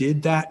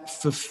did that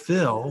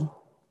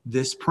fulfill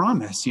this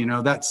promise?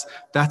 That's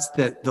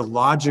the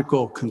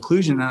logical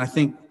conclusion. And I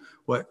think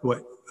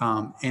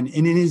and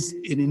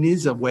it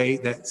is a way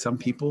that some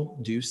people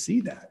do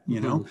see that,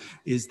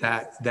 is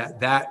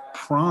that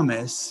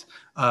promise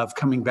of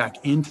coming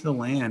back into the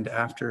land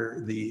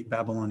after the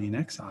Babylonian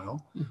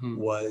exile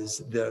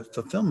was the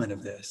fulfillment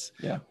of this.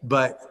 Yeah.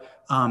 But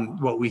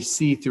what we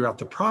see throughout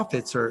the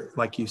prophets are,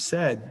 like you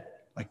said,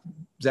 like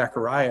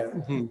Zechariah,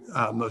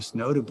 most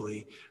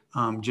notably,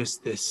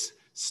 just this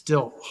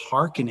still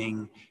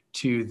hearkening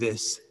to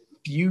this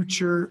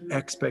future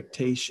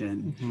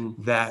expectation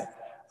that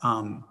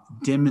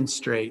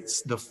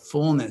demonstrates the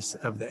fullness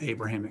of the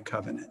Abrahamic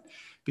covenant.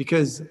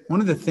 Because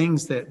one of the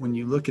things that when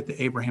you look at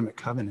the Abrahamic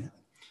covenant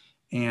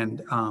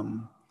and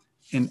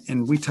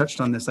and we touched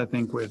on this, I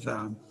think, with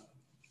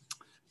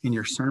in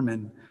your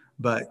sermon,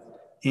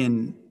 but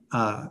in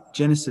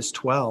Genesis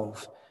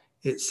 12,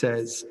 it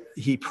says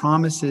he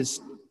promises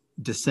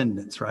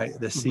descendants, right?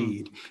 The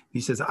seed.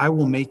 He says, I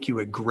will make you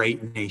a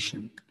great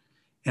nation,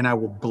 and I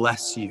will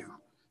bless you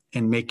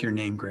and make your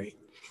name great.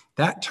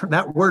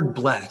 That word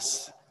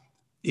bless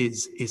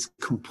is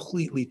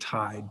completely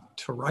tied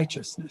to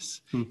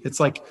righteousness. It's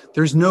like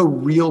there's no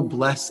real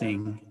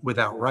blessing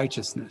without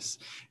righteousness.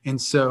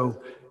 And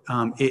so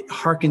it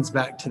harkens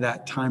back to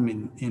that time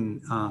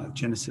in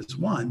Genesis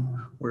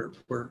 1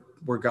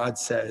 where God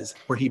says,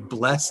 where he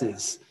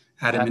blesses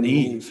Adam and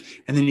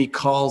Eve, and then he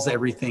calls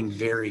everything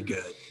very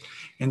good.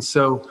 And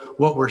so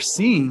what we're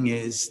seeing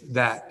is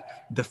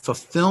that the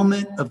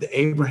fulfillment of the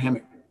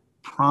Abrahamic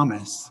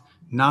promise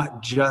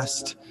not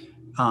just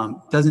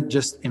doesn't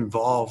just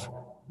involve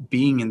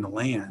being in the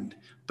land,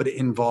 but it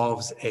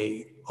involves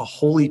a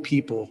holy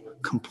people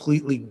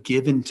completely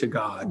given to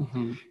God,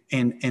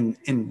 and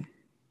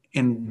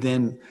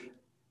then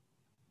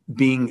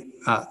being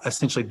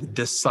essentially the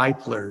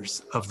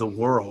disciplers of the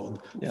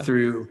world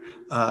through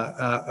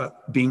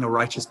being a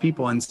righteous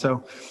people. And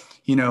so,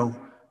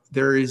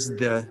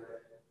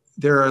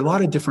 there are a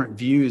lot of different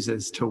views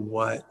as to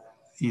what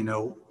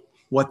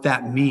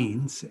that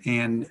means.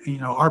 And,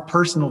 our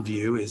personal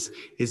view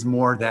is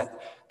more that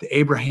the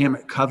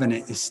Abrahamic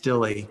covenant is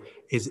still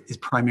is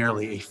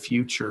primarily a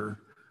future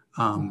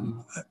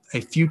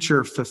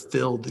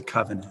fulfilled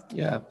covenant.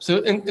 Yeah.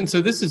 So, and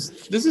so this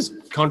is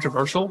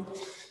controversial.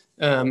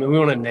 And we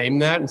want to name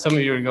that. And some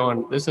of you are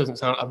going, this doesn't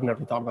sound, I've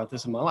never thought about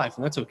this in my life.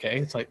 And that's okay.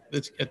 It's like,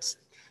 it's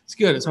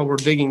good. It's how we're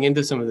digging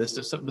into some of this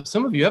stuff. But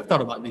some of you have thought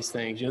about these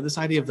things, this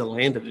idea of the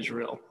land of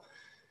Israel.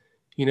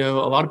 A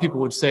lot of people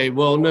would say,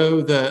 well,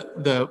 no,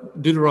 the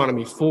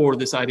Deuteronomy 4,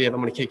 this idea of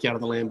I'm going to kick you out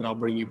of the land, but I'll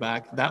bring you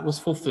back, that was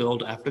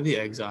fulfilled after the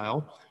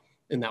exile.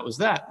 And that was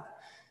that.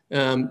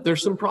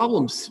 There's some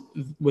problems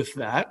with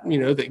that,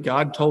 that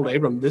God told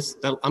Abram,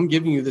 that I'm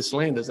giving you this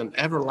land as an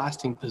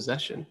everlasting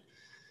possession.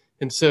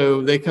 And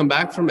so they come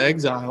back from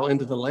exile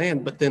into the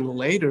land, but then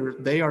later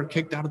they are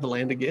kicked out of the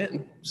land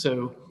again.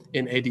 So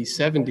in AD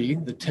 70,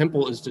 the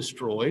temple is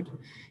destroyed.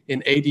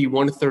 In AD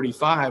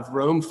 135,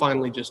 Rome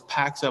finally just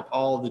packs up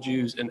all the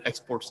Jews and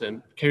exports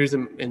them, carries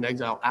them in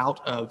exile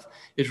out of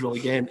Israel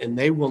again, and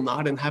they will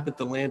not inhabit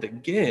the land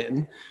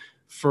again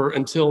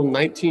until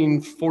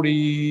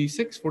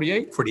 1946,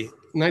 48?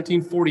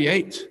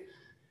 1948.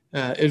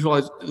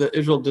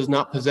 Israel does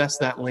not possess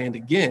that land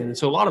again. And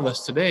so a lot of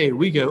us today,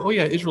 we go, oh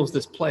yeah, Israel's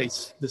this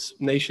place, this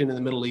nation in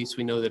the Middle East.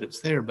 We know that it's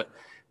there. But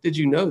did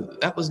you know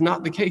that was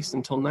not the case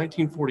until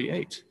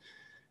 1948?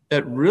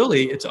 That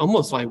really, it's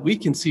almost like we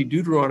can see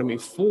Deuteronomy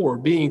 4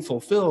 being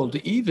fulfilled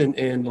even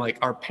in like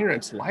our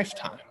parents'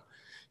 lifetime.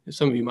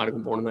 Some of you might have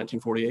been born in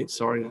 1948.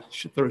 Sorry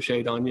to throw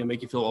shade on you and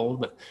make you feel old,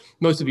 but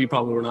most of you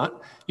probably were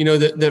not.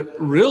 That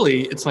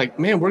really, it's like,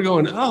 man, we're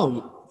going,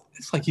 oh,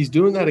 it's like he's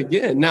doing that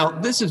again. Now,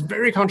 this is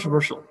very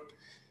controversial.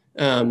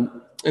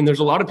 And there's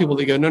a lot of people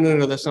that go,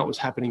 no, that's not what's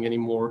happening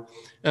anymore.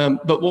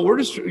 But what we're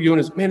just doing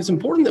is, man, it's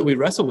important that we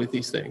wrestle with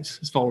these things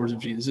as followers of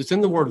Jesus. It's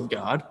in the Word of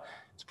God.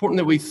 It's important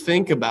that we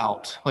think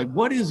about, like,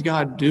 what is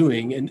God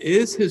doing? And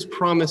is his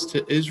promise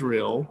to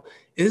Israel,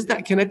 is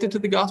that connected to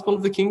the gospel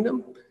of the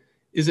kingdom?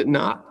 Is it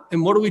not?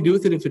 And what do we do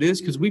with it if it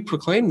is? Because we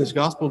proclaim this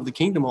gospel of the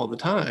kingdom all the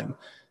time.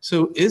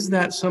 So is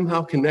that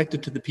somehow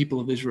connected to the people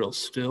of Israel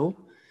still?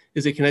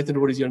 Is it connected to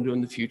what he's going to do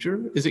in the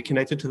future? Is it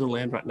connected to the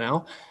land right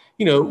now?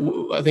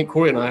 I think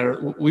Corey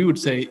and we would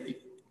say,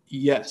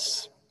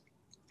 yes,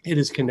 it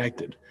is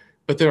connected.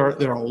 But there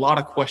are a lot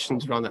of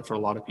questions around that for a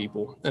lot of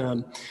people.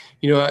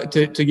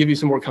 To give you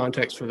some more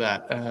context for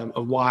that,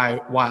 of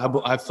why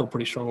I feel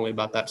pretty strongly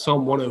about that.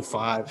 Psalm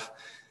 105.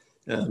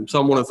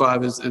 Psalm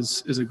 105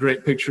 is a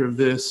great picture of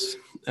this.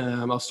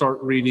 I'll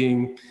start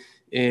reading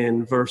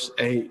in verse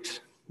 8.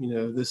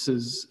 This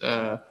is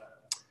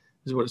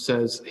what it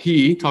says.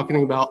 He,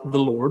 talking about the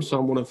Lord,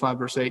 Psalm 105,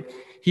 verse 8,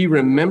 he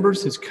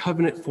remembers his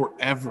covenant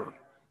forever.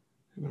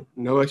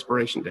 No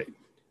expiration date.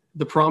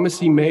 The promise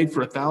he made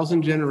for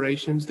 1,000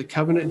 generations, the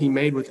covenant he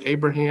made with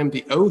Abraham,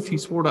 the oath he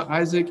swore to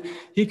Isaac,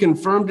 he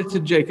confirmed it to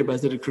Jacob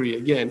as a decree.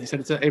 Again, he said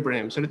it to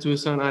Abraham, said it to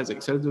his son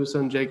Isaac, said it to his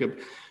son Jacob.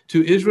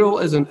 To Israel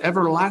as an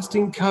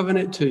everlasting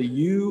covenant, to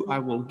you I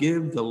will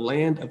give the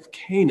land of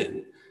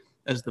Canaan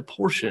as the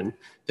portion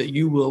that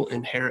you will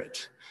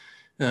inherit.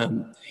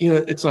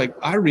 It's like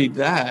I read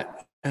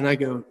that and I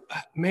go,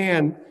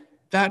 man,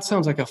 that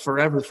sounds like a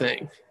forever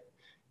thing.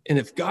 And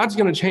if God's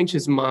going to change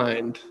his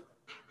mind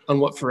on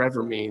what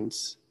forever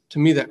means, to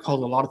me, that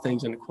calls a lot of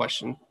things into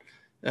question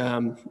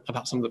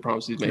about some of the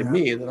promises he's made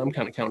me that I'm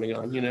kind of counting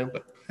on,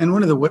 But and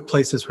one of the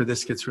places where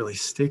this gets really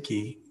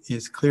sticky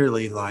is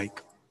clearly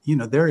like,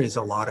 there is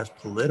a lot of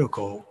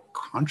political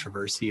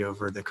controversy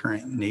over the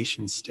current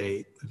nation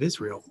state of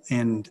Israel,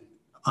 and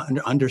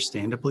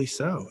understandably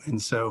so.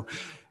 And so,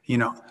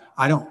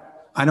 I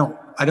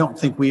don't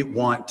think we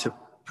want to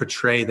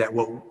portray that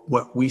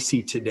what we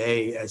see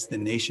today as the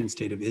nation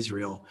state of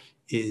Israel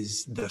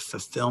is the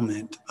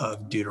fulfillment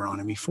of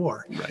Deuteronomy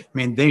 4. Right. I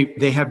mean,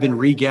 they have been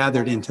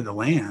regathered into the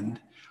land,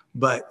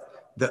 but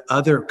the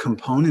other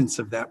components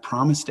of that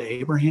promise to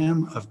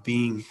Abraham of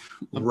being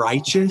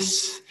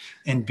righteous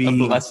and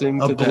being a blessing,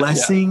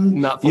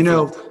 not you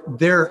know,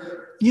 fulfilled.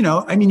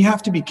 I mean, you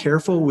have to be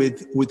careful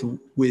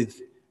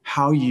with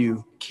how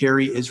you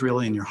carry Israel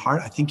in your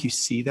heart. I think you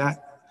see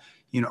that,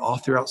 all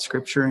throughout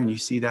Scripture, and you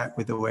see that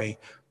with the way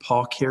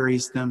Paul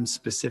carries them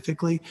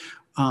specifically.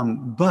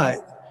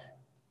 But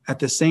at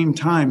the same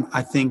time,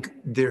 I think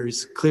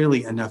there's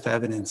clearly enough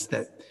evidence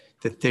that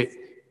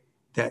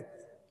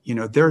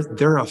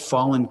they're a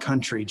fallen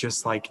country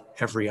just like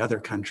every other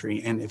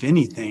country, and if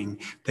anything,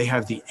 they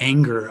have the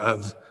anger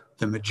of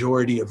the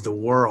majority of the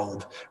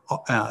world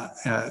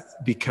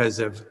because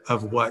of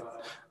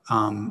what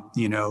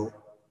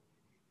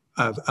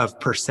of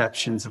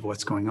perceptions of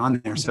what's going on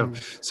there.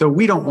 So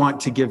we don't want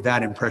to give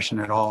that impression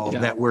at all,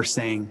 that we're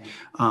saying,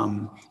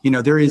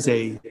 there is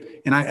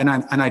and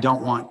I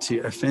don't want to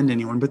offend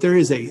anyone, but there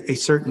is a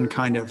certain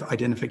kind of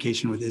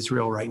identification with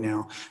Israel right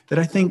now that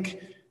I think,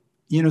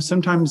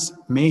 sometimes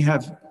may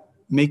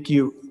make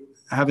you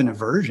have an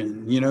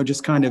aversion,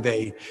 just kind of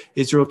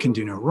Israel can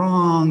do no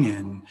wrong,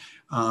 and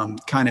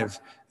kind of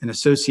an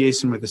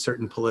association with a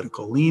certain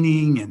political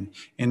leaning,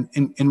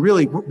 and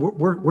really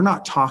we're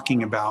not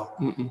talking about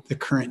the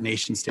current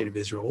nation state of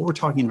Israel. What we're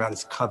talking about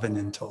is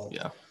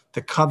covenantal,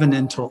 the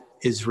covenantal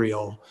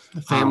Israel,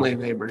 the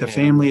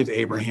family of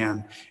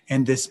Abraham,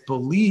 and this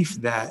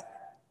belief that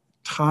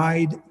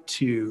tied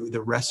to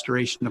the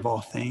restoration of all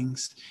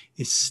things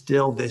is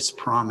still this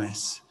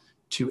promise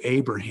to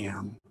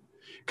Abraham.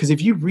 Because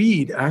if you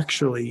read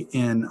actually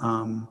in,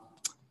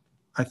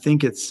 I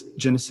think it's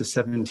Genesis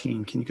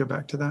 17. Can you go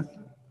back to that?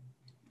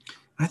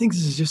 I think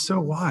this is just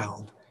so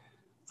wild.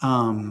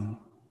 And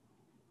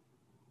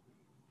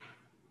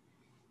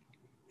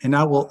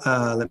I will,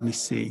 let me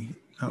see.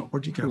 Oh,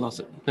 where'd you go? I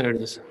lost it. There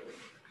it is.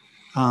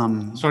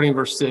 Starting in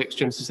verse 6,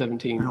 Genesis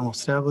 17. I will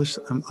establish,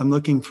 I'm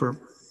looking for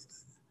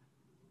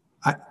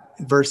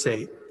verse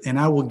 8. And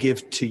I will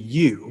give to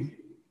you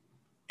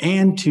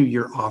and to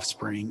your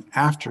offspring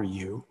after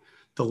you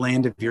the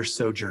land of your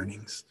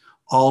sojournings,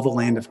 all the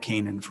land of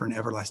Canaan for an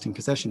everlasting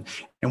possession.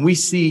 And we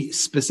see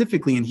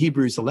specifically in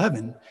Hebrews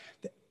 11,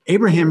 that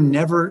Abraham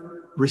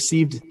never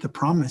received the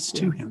promise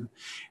to him.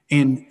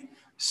 And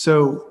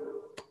so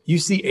you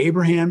see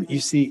Abraham, you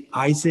see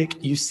Isaac,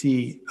 you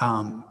see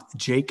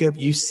Jacob,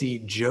 you see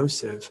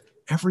Joseph,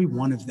 every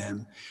one of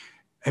them.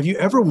 Have you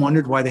ever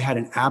wondered why they had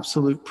an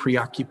absolute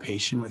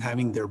preoccupation with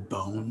having their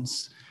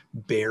bones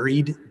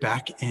buried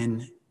back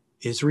in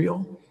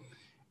Israel?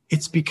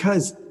 It's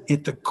because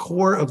at the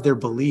core of their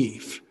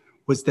belief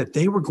was that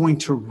they were going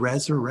to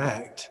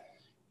resurrect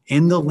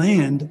in the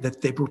land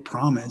that they were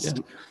promised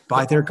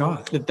by their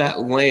God.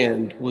 That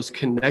land was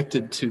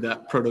connected to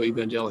that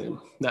proto-evangelium,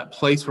 that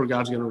place where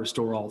God's going to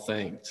restore all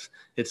things.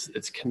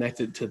 It's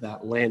connected to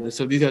that land. And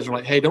so these guys are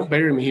like, hey, don't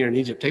bury me here in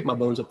Egypt. Take my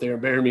bones up there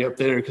and bury me up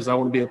there because I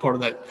want to be a part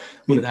of that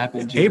when it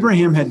happened.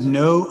 Abraham had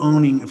no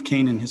owning of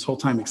Canaan his whole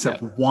time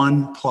except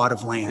one plot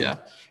of land. Yeah.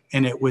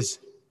 And it was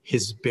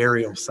his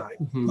burial site.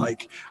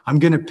 Like, I'm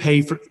going to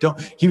pay for,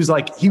 he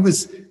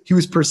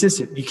was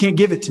persistent. You can't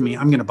give it to me.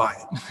 I'm going to buy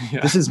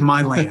it. This is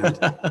my land.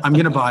 I'm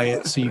going to buy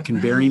it so you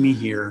can bury me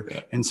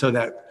here. And so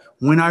that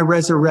when I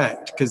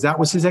resurrect, because that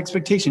was his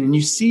expectation. And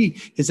you see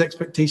his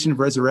expectation of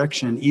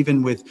resurrection,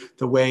 even with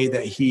the way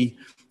that he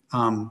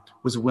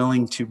was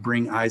willing to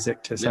bring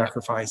Isaac to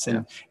sacrifice.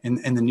 And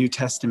the New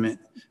Testament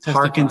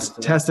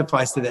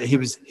testifies to that.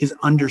 His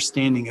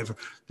understanding of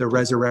the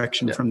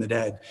resurrection from the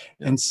dead.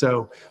 And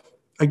so,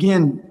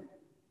 again,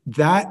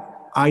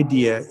 that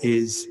idea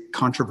is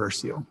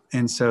controversial.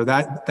 And so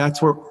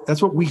that's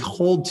what we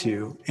hold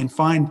to and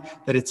find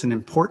that it's an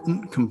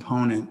important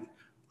component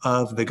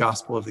of the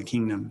gospel of the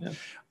kingdom.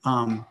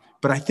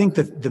 But I think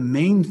that the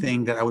main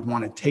thing that I would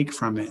want to take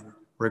from it,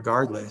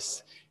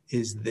 regardless,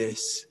 is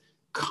this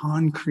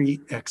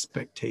concrete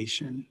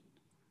expectation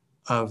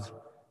of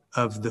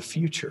the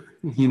future.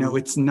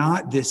 It's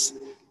not this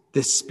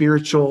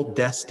spiritual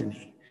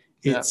destiny.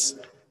 It's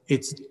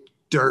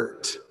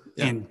dirt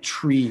and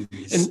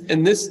trees.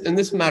 And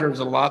this matters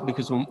a lot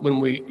because when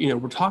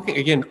we're talking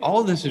again,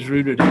 all of this is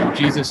rooted in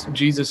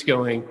Jesus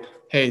going,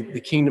 hey, the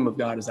kingdom of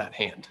God is at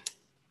hand.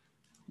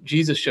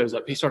 Jesus shows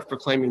up. He starts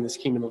proclaiming this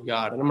kingdom of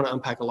God. And I'm going to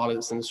unpack a lot of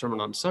this in the sermon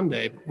on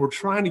Sunday. But we're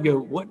trying to go,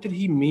 what did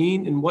he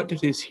mean? And what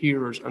did his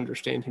hearers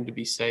understand him to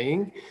be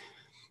saying?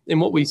 And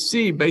what we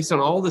see based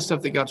on all the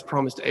stuff that God's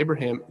promised to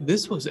Abraham,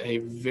 this was a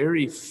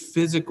very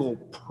physical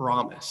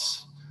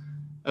promise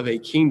of a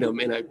kingdom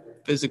in a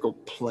physical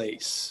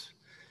place.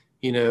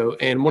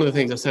 And one of the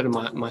things I said in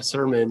my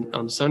sermon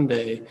on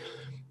Sunday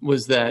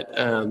was that,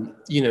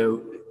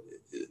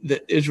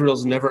 that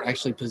Israel's never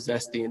actually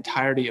possessed the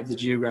entirety of the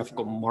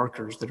geographical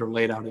markers that are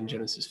laid out in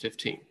Genesis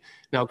 15.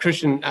 Now,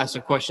 Christian asked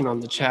a question on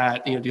the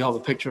chat, do you have a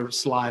picture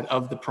slide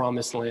of the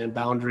promised land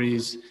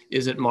boundaries?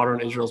 Is it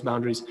modern Israel's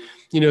boundaries?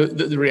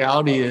 The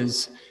reality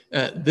is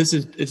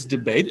it's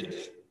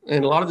debated.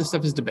 And a lot of this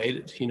stuff is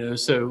debated,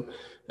 so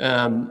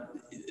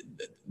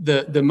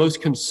the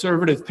most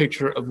conservative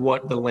picture of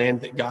what the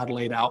land that God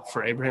laid out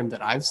for Abraham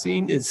that I've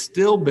seen is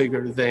still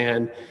bigger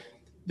than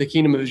the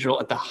kingdom of Israel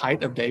at the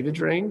height of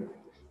David's reign.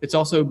 It's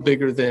also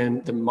bigger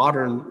than the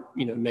modern,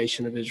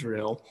 nation of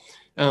Israel.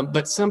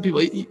 But some people,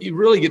 it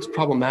really gets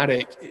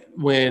problematic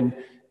when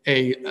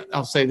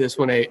I'll say this,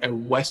 when a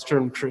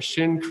Western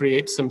Christian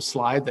creates some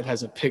slide that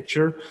has a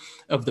picture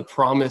of the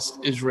promised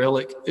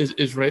Israelite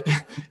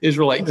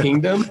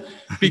kingdom,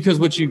 because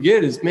what you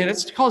get is, man,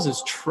 it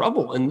causes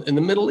trouble in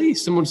the Middle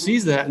East. Someone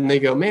sees that and they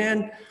go,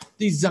 man,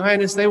 these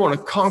Zionists, they want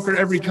to conquer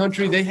every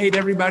country. They hate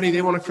everybody.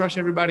 They want to crush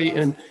everybody.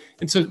 And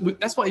so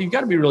that's why you've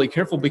got to be really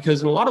careful,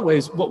 because in a lot of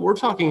ways, what we're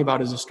talking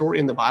about is a story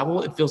in the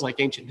Bible. It feels like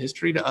ancient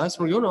history to us.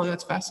 We're going, oh,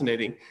 that's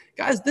fascinating.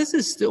 Guys, this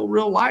is still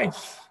real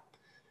life.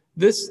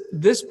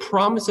 This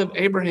promise of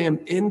Abraham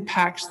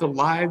impacts the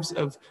lives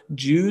of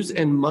Jews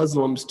and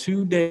Muslims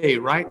today,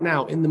 right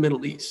now in the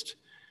Middle East.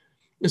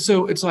 And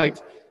so it's like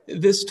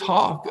this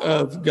talk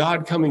of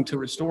God coming to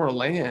restore a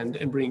land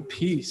and bring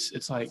peace.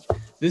 It's like,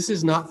 this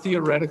is not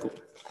theoretical.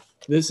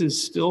 This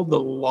is still the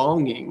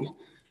longing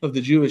of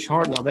the Jewish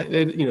heart. Now,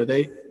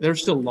 they're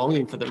still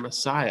longing for the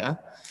Messiah.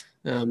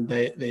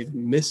 They've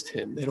missed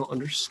him. They don't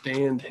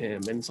understand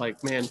him. And it's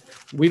like, man,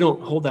 we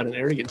don't hold that in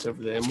arrogance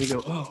over them. We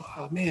go,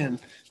 oh man,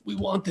 we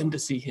want them to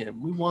see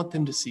him. We want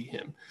them to see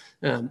him.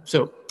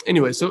 So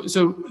anyway, so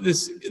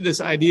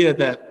this idea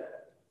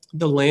that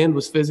the land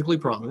was physically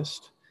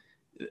promised,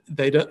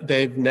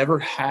 they've never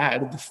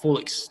had the full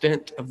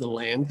extent of the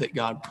land that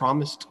God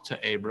promised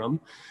to Abram.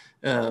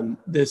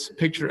 This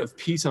picture of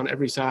peace on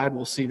every side,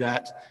 we'll see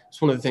that.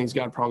 It's one of the things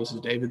God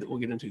promises David that we'll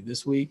get into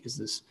this week, is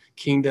this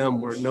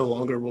kingdom where no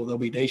longer will there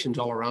be nations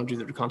all around you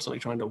that are constantly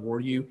trying to war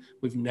you.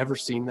 We've never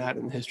seen that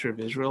in the history of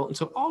Israel. And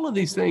so all of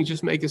these things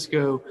just make us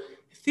go,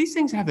 if these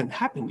things haven't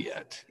happened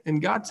yet,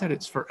 and God said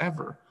it's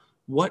forever,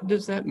 what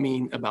does that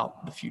mean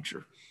about the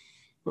future?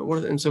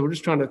 And so we're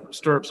just trying to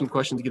stir up some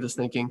questions to get us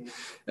thinking.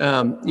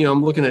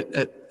 I'm looking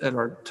at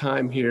our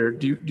time here.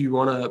 Do you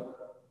want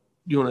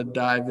to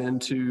dive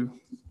into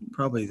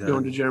probably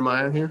going to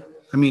Jeremiah here?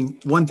 I mean,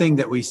 one thing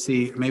that we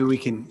see, maybe we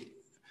can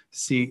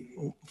see,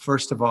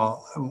 first of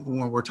all,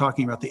 when we're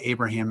talking about the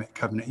Abrahamic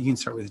covenant, you can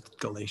start with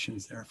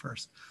Galatians there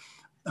first.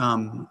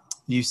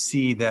 You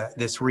see that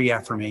this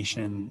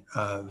reaffirmation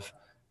of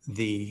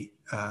the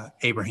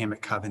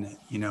Abrahamic covenant,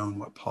 and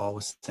what Paul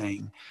was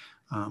saying.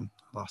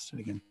 Lost it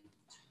again.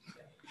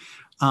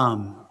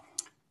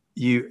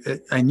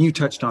 You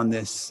touched on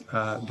this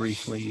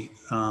briefly,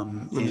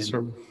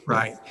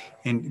 right?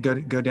 And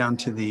go down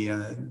to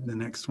the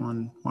next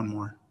one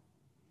more.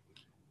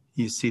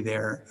 You see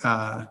there,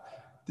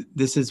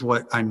 this is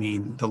what I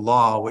mean. The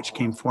law, which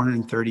came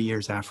 430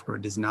 years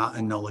afterward, does not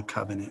annul a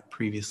covenant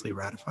previously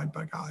ratified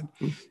by God,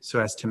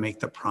 so as to make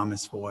the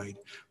promise void.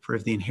 For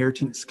if the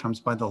inheritance comes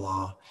by the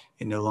law,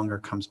 it no longer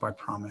comes by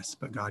promise,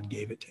 but God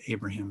gave it to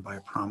Abraham by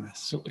a promise.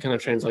 So kind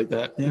of translate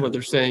that. Yeah. What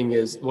they're saying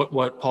is,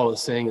 what Paul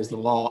is saying is the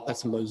law,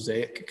 that's a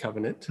Mosaic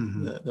covenant,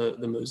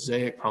 the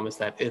Mosaic promise,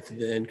 that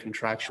if-then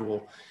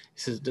contractual, he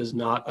says, does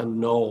not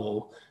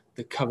annul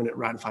the covenant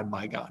ratified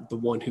by God, the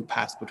one who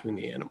passed between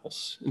the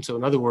animals. And so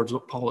in other words,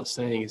 what Paul is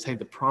saying is, hey,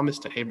 the promise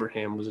to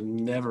Abraham was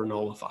never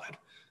nullified.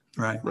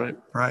 Right.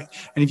 And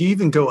if you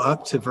even go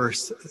up to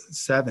verse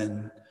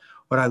 7,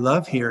 what I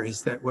love here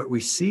is that what we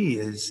see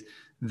is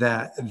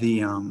that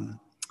the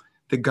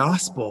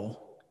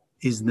gospel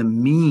is the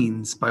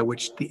means by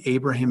which the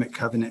Abrahamic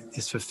covenant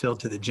is fulfilled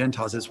to the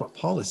Gentiles, is what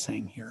Paul is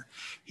saying here.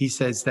 He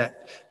says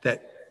that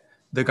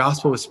the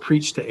gospel was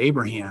preached to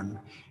Abraham,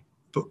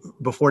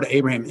 before to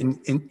Abraham,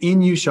 and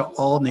in you shall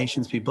all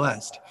nations be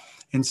blessed.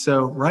 And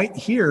so right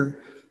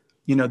here,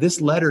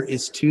 this letter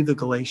is to the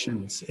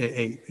Galatians,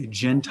 a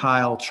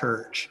Gentile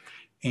church.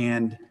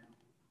 And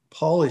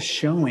Paul is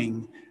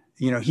showing,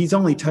 he's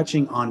only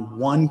touching on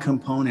one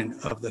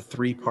component of the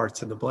three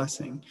parts of the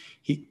blessing.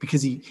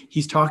 Because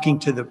he's talking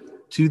to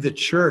the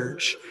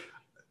church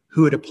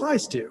who it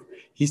applies to.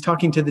 He's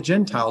talking to the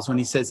Gentiles when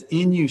he says,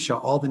 in you shall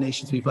all the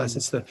nations be blessed.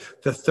 It's the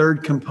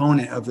third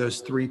component of those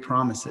three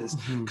promises.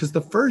 Because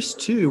the first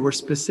two were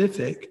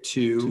specific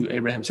to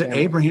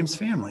Abraham's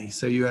family.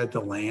 So you had the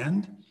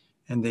land,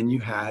 and then you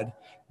had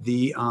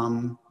the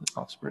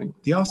offspring.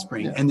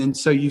 Yeah. And then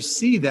so you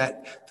see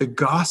that the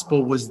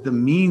gospel was the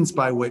means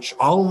by which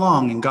all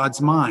along in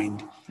God's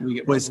mind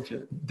was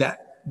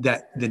that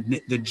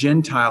the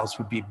Gentiles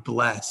would be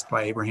blessed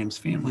by Abraham's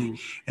family.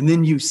 And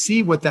then you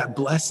see what that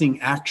blessing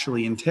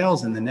actually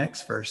entails in the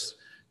next verse,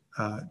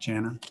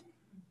 Jana.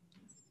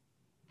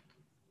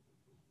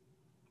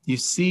 You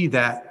see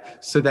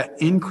that, so that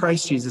in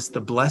Christ Jesus,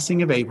 the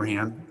blessing of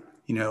Abraham,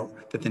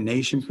 that the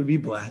nations would be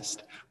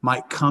blessed,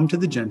 might come to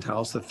the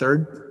Gentiles, the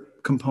third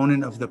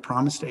component of the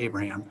promise to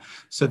Abraham,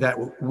 so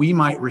that we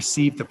might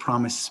receive the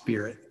promised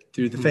Spirit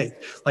through the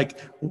faith. Like,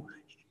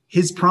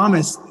 his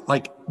promise,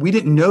 like, we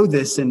didn't know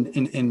this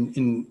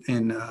in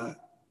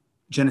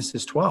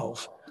Genesis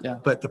 12,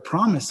 but the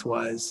promise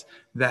was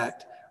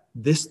that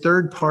this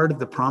third part of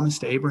the promise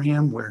to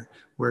Abraham, where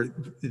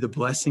the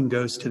blessing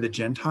goes to the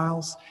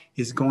Gentiles,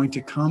 is going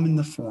to come in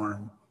the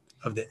form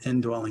of the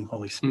indwelling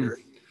Holy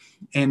Spirit.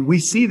 And we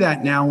see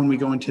that now when we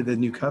go into the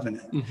new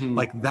covenant.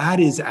 Like that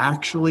is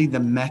actually the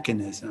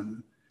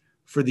mechanism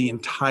for the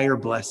entire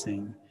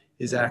blessing,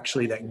 is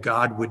actually that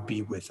God would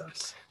be with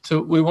us.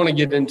 So we want to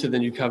get into the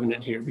new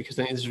covenant here because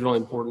I think this is really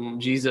important.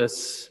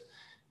 Jesus,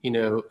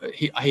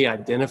 he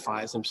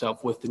identifies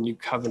himself with the new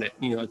covenant,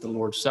 at the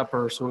Lord's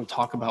Supper. So we're going to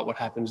talk about what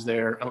happens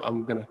there.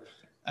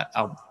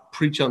 I'll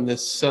preach on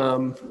this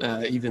some,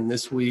 even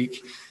this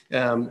week.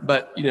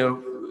 But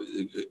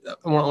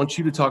I want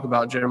you to talk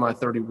about Jeremiah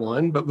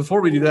 31. But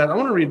before we do that,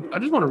 I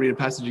just want to read a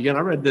passage again. I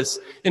read this.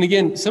 And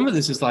again, some of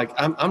this is like,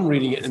 I'm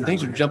reading it and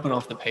things are jumping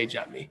off the page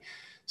at me.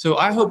 So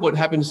I hope what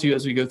happens to you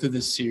as we go through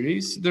this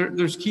series,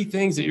 there's key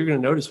things that you're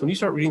going to notice when you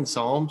start reading the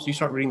Psalms, you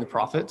start reading the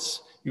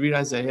prophets, you read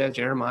Isaiah,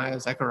 Jeremiah,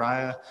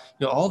 Zechariah,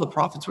 all the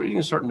prophets. What you're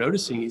going to start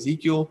noticing,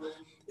 Ezekiel,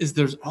 is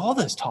there's all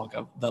this talk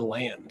of the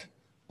land.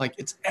 Like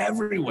it's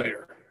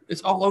everywhere.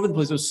 It's all over the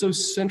place. It was so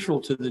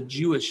central to the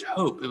Jewish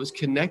hope. It was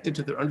connected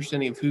to their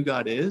understanding of who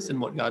God is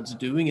and what God's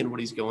doing and what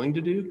he's going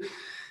to do.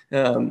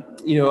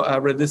 I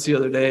read this the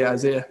other day,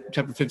 Isaiah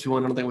chapter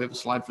 51. I don't think we have a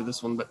slide for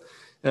this one, but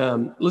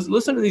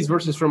listen to these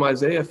verses from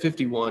Isaiah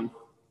 51.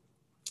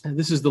 And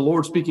this is the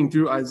Lord speaking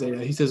through Isaiah.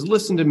 He says,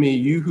 "Listen to me,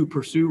 you who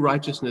pursue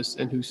righteousness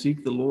and who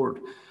seek the Lord.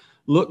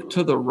 Look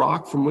to the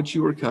rock from which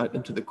you were cut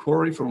and to the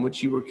quarry from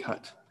which you were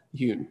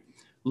hewn.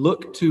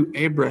 Look to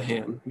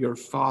Abraham, your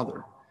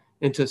father,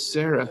 and to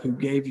Sarah, who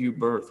gave you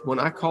birth. When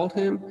I called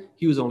him,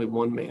 he was only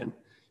one man,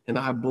 and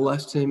I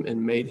blessed him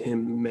and made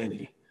him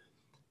many."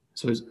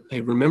 So,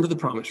 hey, remember the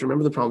promise.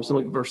 Remember the promise. And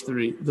look at verse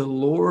 3. "The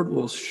Lord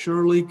will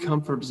surely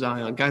comfort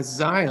Zion." Guys,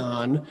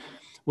 Zion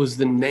was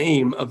the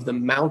name of the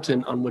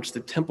mountain on which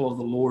the temple of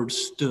the Lord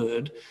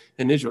stood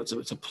in Israel. So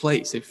it's a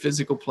place, a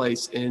physical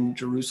place in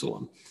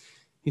Jerusalem.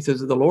 He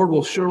says, "The Lord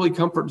will surely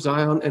comfort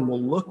Zion and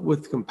will look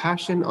with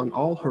compassion on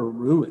all her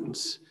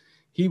ruins.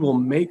 He will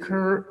make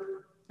her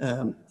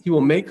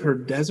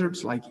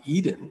deserts like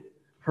Eden,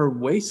 her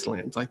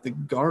wastelands like the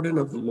garden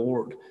of the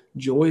Lord.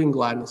 Joy and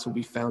gladness will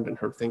be found in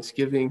her,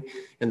 thanksgiving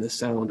and the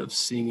sound of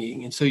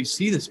singing." And so you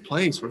see this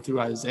place where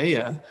through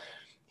Isaiah,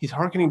 he's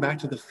hearkening back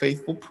to the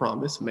faithful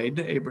promise made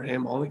to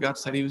Abraham, all that God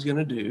said he was going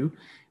to do.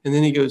 And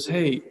then he goes,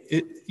 hey,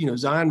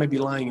 Zion may be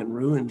lying in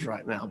ruins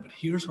right now, but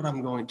here's what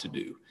I'm going to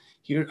do.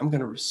 Here, I'm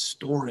going to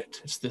restore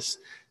it. It's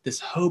this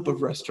hope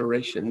of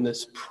restoration,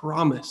 this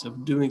promise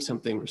of doing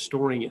something,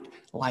 restoring it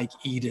like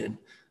Eden.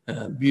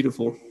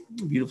 Beautiful,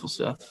 beautiful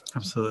stuff.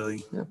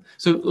 Absolutely. Yeah.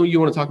 So you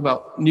want to talk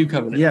about new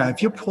covenant? Yeah.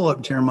 If you pull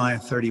up Jeremiah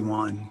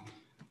 31,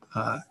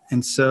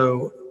 and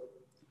so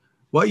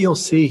what you'll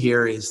see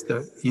here is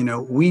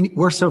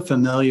we're so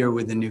familiar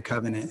with the new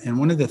covenant. And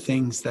one of the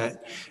things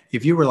that,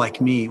 if you were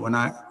like me, when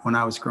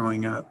I was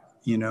growing up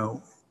in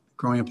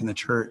the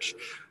church,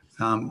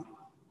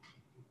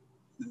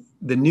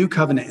 the new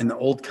covenant and the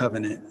old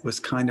covenant was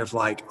kind of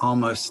like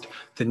almost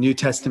the New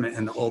Testament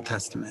and the Old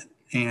Testament.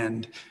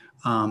 And,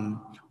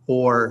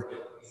 or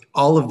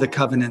all of the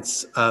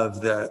covenants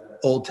of the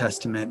Old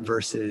Testament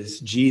versus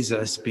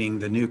Jesus being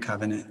the new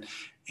covenant.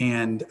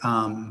 And,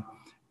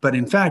 but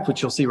in fact,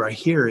 what you'll see right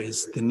here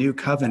is the new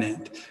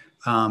covenant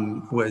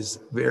was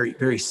very,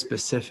 very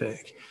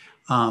specific.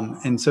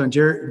 And so in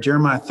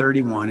Jeremiah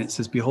 31, it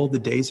says, "Behold, the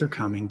days are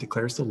coming,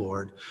 declares the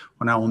Lord,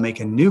 when I will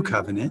make a new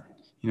covenant."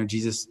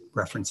 Jesus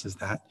references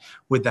that,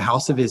 "with the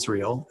house of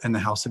Israel and the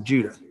house of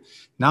Judah.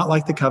 Not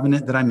like the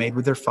covenant that I made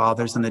with their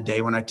fathers on the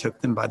day when I took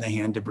them by the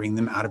hand to bring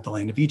them out of the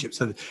land of Egypt."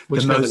 So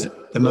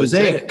the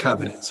Mosaic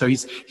covenant. So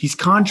he's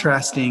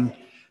contrasting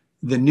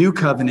the new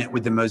covenant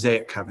with the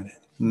Mosaic covenant,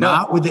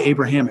 not with the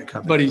Abrahamic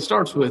covenant. But he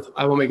starts with,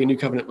 "I will make a new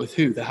covenant with"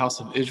 who? The house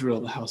of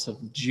Israel, the house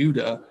of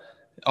Judah.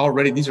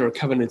 Already, these are a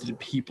covenanted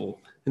people.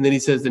 And then he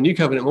says, the new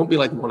covenant won't be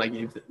like the one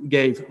I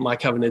gave my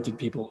covenanted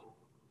people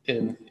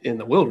in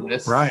the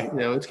wilderness. Right.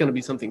 It's going to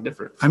be something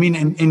different. I mean,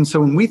 and so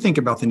when we think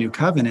about the new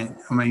covenant,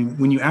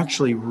 when you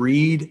actually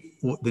read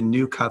the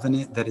new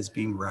covenant that is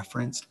being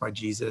referenced by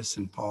Jesus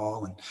and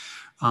Paul,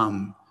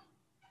 and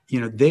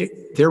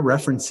they're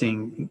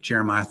referencing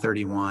Jeremiah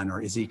 31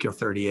 or Ezekiel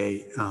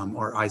 38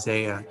 or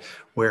Isaiah,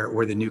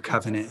 where the new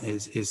covenant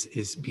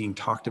is being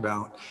talked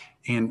about.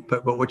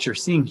 But what you're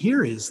seeing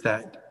here is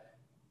that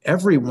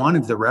every one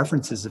of the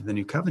references of the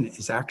new covenant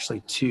is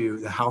actually to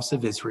the house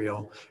of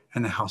Israel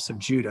and the house of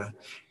Judah.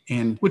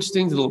 And which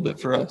stings a little bit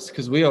for us,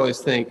 because we always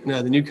think,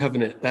 no, the new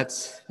covenant,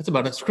 that's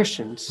about us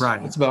Christians.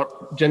 Right. It's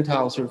about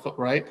Gentiles,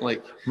 right?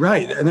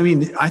 Right.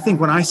 And I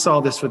think when I saw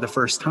this for the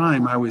first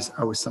time, I was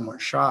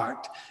somewhat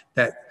shocked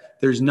that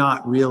there's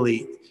not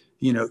really,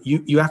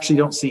 you actually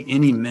don't see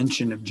any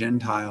mention of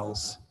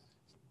Gentiles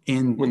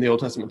when the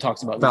Old Testament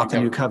talks about the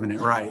new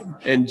covenant. Right.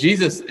 And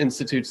Jesus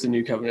institutes the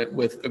new covenant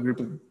with a group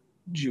of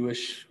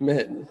Jewish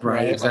men.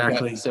 Right.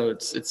 Exactly. So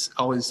it's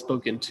always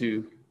spoken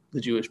to the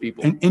Jewish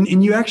people.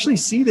 And you actually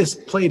see this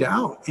played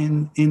out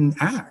in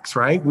Acts,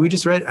 right? We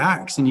just read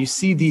Acts, and you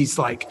see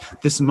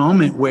this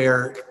moment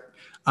where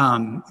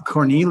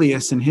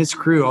Cornelius and his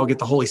crew all get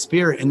the Holy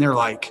Spirit, and they're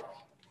like,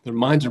 their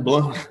minds are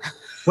blown.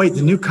 Wait,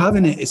 the new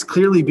covenant is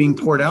clearly being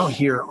poured out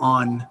here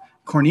on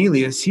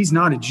Cornelius, he's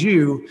not a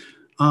Jew.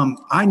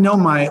 I know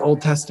my Old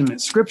Testament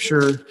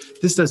scripture.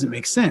 This doesn't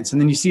make sense. And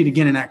then you see it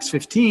again in Acts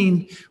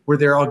 15, where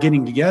they're all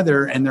getting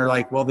together and they're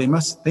like, well, they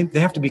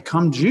have to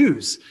become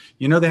Jews.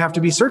 They have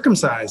to be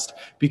circumcised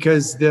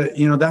because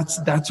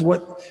that's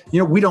what,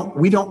 we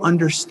don't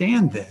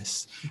understand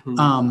this.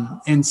 Mm-hmm.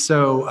 And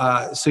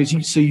so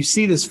you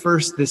see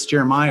this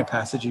Jeremiah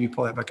passage, if you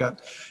pull that back up,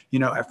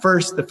 at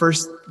first,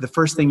 the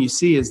first thing you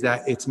see is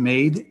that it's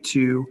made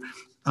to,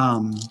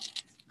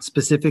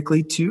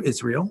 specifically to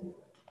Israel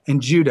and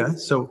Judah.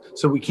 So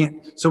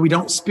we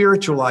don't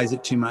spiritualize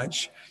it too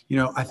much.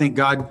 I think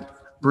God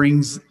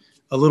brings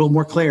a little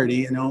more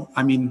clarity,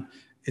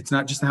 it's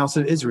not just the house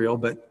of Israel,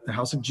 but the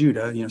house of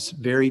Judah, it's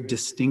very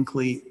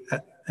distinctly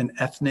an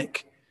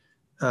ethnic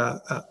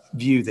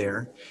view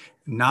there,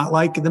 not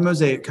like the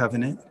Mosaic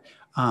covenant,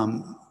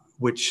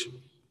 which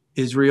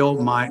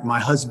Israel, my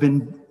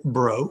husband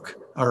broke,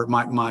 or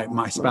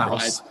my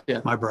spouse,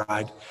 my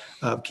bride,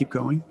 keep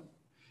going.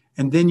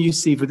 And then you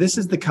see, for this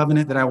is the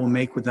covenant that I will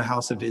make with the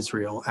house of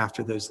Israel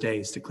after those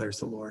days, declares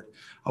the Lord.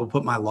 I will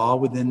put my law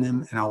within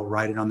them and I will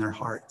write it on their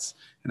hearts,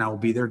 and I will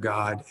be their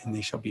God and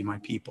they shall be my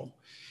people.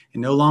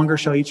 And no longer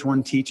shall each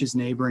one teach his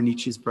neighbor and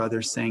each his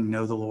brother, saying,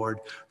 know the Lord,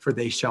 for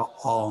they shall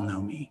all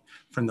know me,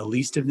 from the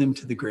least of them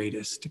to the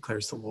greatest,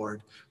 declares the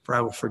Lord. For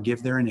I will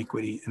forgive their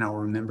iniquity and I will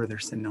remember their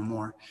sin no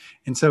more.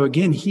 And so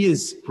again, he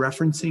is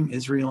referencing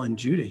Israel and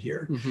Judah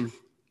here. Mm-hmm.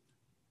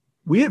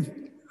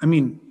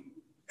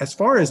 As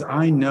far as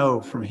I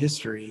know from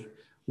history,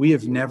 we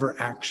have never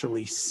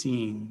actually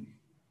seen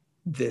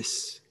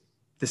this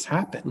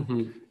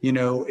happen.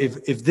 Mm-hmm.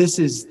 If this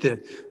is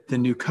the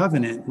new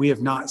covenant, we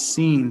have not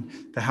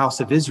seen the house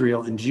of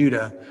Israel and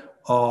Judah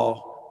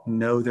all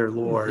know their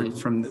Lord.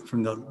 Mm-hmm.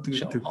 from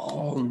the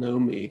all know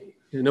me.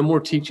 No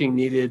more teaching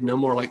needed. No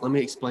more let me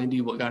explain to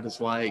you what God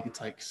is like. It's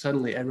like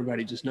suddenly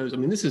everybody just knows.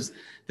 This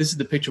is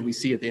the picture we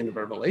see at the end of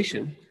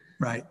Revelation.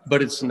 Right.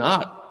 But it's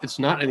not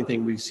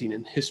anything we've seen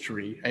in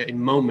history, a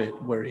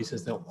moment where he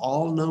says they'll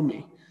all know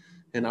me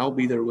and I'll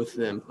be there with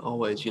them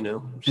always,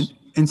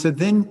 And so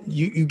then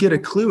you get a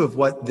clue of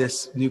what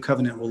this new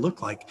covenant will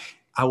look like.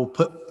 I will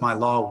put my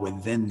law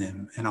within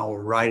them and I will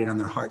write it on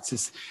their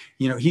hearts.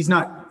 He's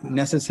not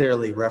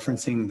necessarily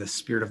referencing the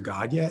Spirit of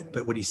God yet,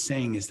 but what he's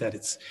saying is that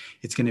it's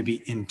going to be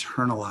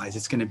internalized.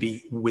 It's going to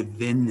be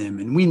within them.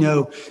 And we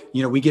know,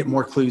 we get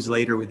more clues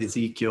later with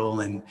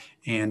Ezekiel and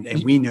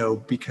we know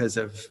because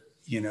of,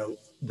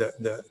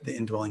 the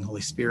indwelling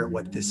Holy Spirit,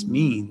 what this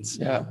means.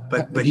 Yeah.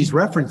 But he's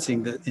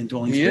referencing the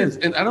indwelling Spirit. He is.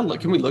 And I don't know,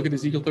 can we look at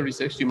Ezekiel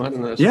 36? Do you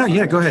mind?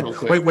 Yeah, go ahead.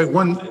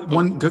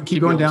 Wait,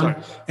 keep going down. Sorry.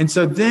 And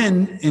so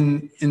then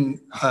in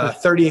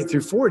 38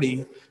 through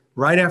 40,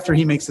 right after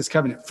he makes this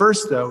covenant,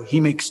 first though, he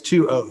makes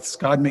two oaths.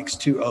 God makes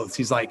two oaths.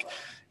 He's like,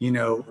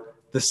 the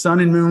sun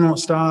and moon won't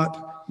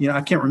stop.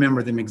 I can't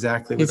remember them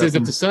exactly. He says,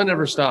 if the sun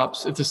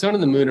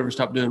and the moon ever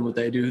stop doing what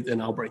they do,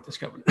 then I'll break this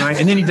covenant. Right.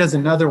 And then he does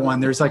another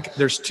one.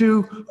 There's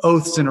two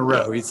oaths in a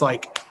row. He's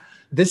like,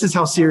 this is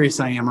how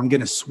serious I am. I'm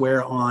going to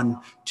swear on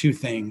two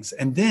things.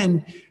 And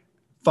then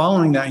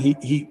following that,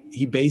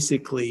 he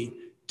basically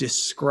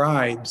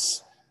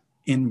describes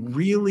in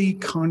really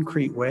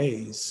concrete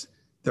ways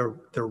the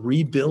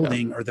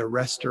rebuilding or the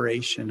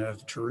restoration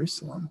of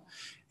Jerusalem.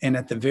 And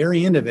at the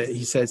very end of it,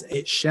 he says,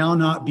 it shall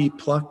not be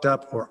plucked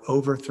up or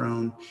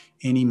overthrown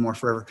anymore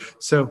forever.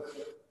 So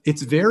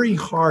it's very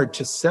hard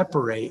to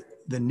separate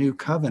the new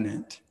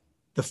covenant,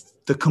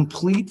 the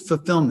complete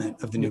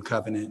fulfillment of the new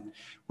covenant,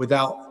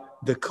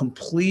 without the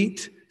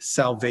complete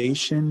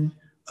salvation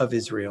of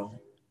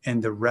Israel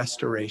and the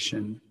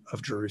restoration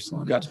of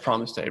Jerusalem. God's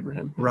promise to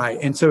Abraham. Right.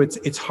 And so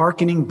it's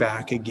hearkening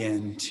back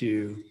again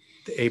to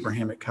the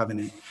Abrahamic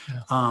covenant.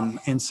 Yeah.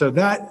 And so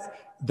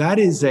that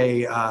is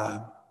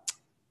a...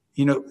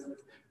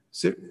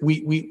 so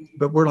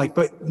but we're like,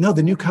 but no,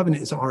 the new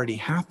covenant has already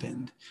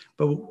happened.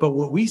 But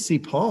what we see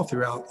Paul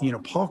throughout,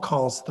 Paul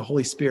calls the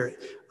Holy Spirit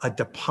a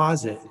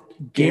deposit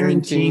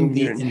guaranteeing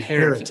the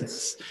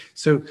inheritance.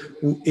 So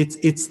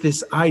it's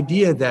this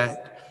idea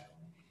that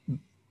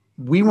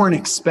we weren't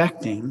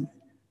expecting,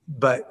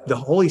 but the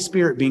Holy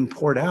Spirit being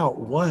poured out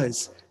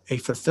was a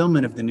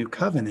fulfillment of the new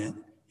covenant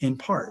in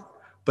part.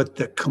 But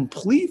the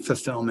complete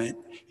fulfillment,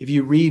 if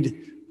you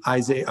read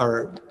Isaiah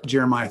or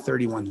Jeremiah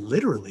 31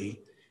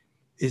 literally,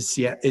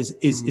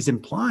 is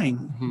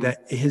implying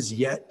that it has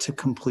yet to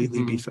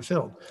completely be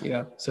fulfilled.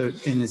 Yeah. So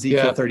in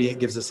Ezekiel 38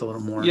 gives us a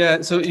little more.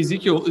 Yeah. So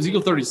Ezekiel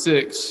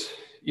 36,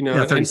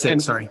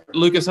 36. Sorry,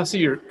 Lucas, I see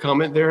your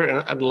comment there, and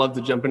I'd love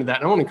to jump into that.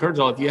 And I want to encourage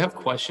all, if you have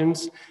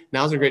questions,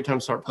 now's a great time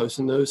to start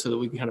posting those so that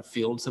we can kind of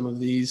field some of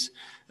these.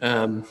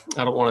 I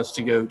don't want us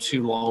to go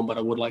too long, but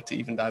I would like to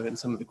even dive into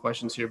some of the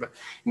questions here. But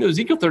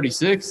Ezekiel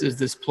 36 is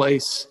this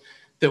place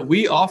that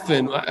we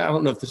often, I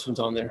don't know if this one's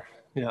on there.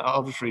 Yeah,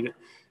 I'll just read it.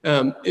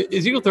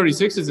 Ezekiel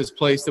 36 is this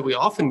place that we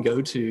often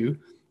go to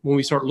when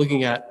we start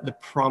looking at the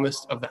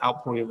promise of the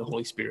outpouring of the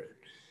Holy Spirit.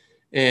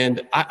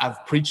 And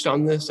I've preached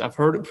on this. I've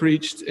heard it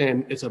preached,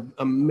 and it's an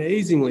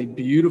amazingly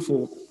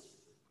beautiful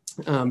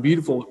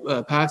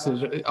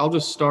passage. I'll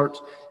just start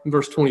in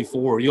verse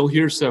 24. You'll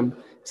hear some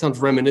sounds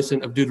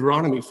reminiscent of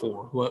Deuteronomy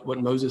 4,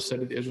 what Moses said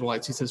to the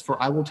Israelites. He says,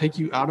 "For I will take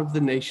you out of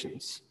the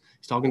nations."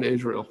 He's talking to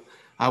Israel.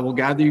 "I will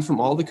gather you from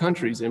all the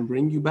countries and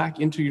bring you back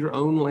into your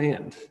own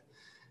land.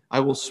 I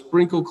will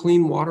sprinkle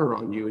clean water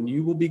on you, and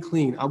you will be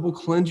clean. I will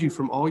cleanse you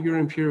from all your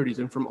impurities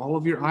and from all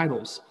of your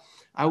idols.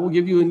 I will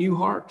give you a new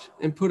heart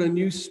and put a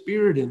new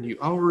spirit in you.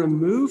 I will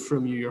remove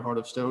from you your heart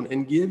of stone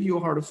and give you a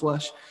heart of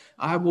flesh.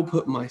 I will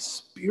put my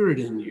spirit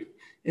in you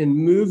and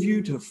move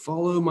you to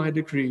follow my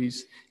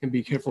decrees and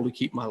be careful to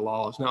keep my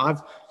laws." Now,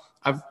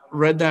 I've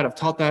read that, I've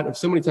taught that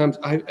so many times.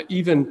 I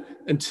even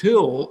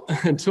until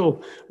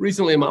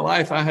recently in my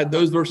life, I had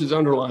those verses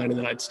underlined and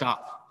then I'd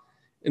stop.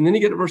 And then you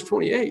get to verse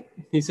 28.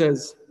 He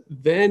says,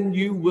 "Then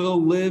you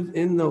will live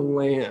in the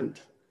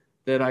land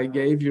that I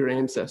gave your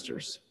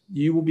ancestors.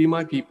 You will be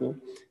my people.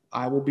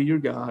 I will be your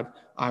God.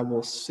 I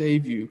will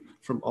save you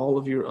from all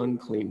of your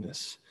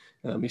uncleanness."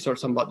 He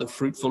starts talking about the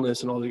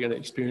fruitfulness and all they're going to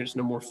experience,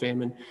 no more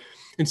famine.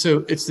 And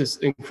so it's this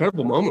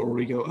incredible moment where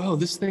we go, oh,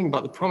 this thing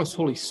about the promised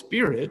Holy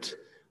Spirit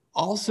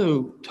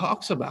also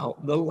talks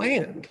about the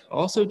land,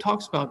 also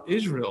talks about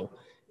Israel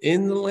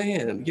in the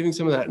land, giving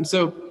some of that. And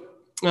so,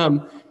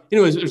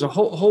 there's a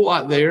whole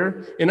lot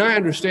there. And I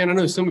understand, I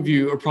know some of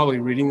you are probably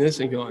reading this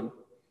and going,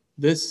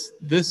 this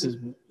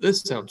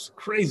sounds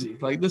crazy.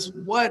 Like this,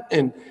 what?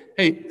 And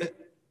hey,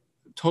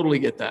 totally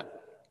get that.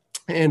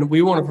 And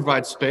we want to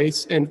provide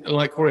space. And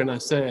like Corey and I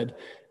said,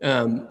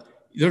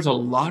 there's a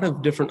lot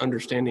of different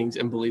understandings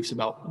and beliefs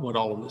about what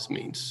all of this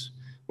means.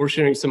 We're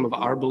sharing some of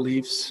our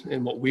beliefs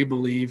and what we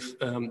believe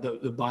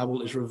the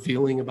Bible is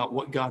revealing about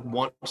what God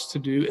wants to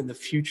do in the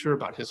future,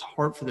 about his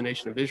heart for the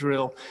nation of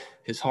Israel,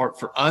 his heart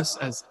for us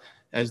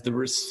as the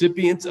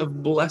recipients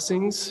of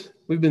blessings.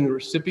 We've been the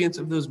recipients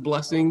of those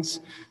blessings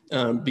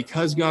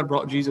because God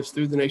brought Jesus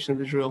through the nation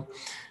of Israel.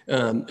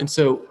 And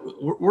so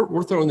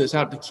we're throwing this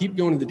out to keep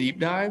going to the deep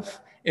dive.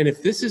 And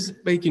if this is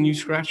making you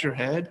scratch your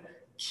head,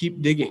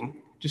 keep digging.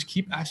 Just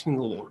keep asking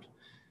the Lord.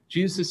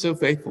 Jesus is so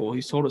faithful.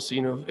 He's told us,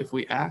 if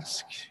we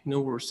ask,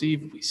 we'll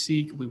receive. If we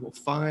seek, we will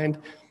find.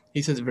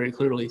 He says it very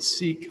clearly,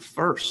 seek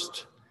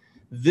first.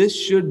 This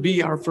should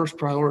be our first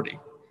priority.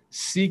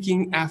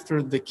 Seeking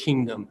after the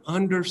kingdom,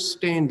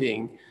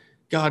 understanding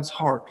God's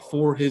heart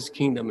for his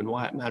kingdom and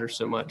why it matters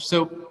so much.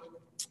 So,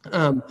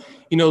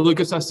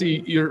 Lucas, I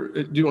see you're,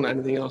 do you want to add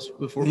anything else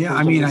before? Yeah,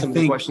 I mean, I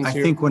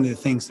think one of the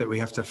things that we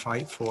have to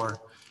fight for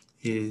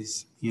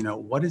is,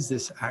 what does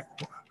this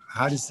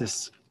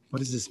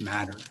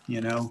matter?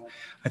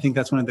 I think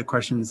that's one of the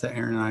questions that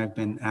Aaron and I have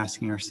been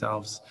asking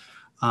ourselves,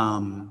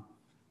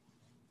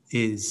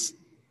 is,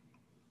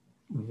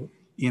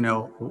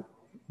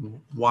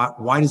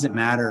 why does it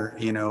matter,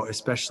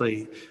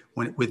 especially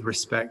with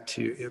respect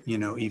to,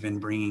 even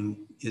bringing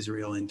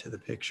Israel into the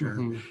picture.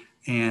 Mm-hmm.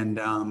 And,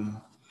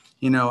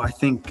 I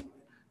think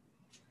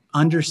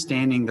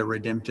understanding the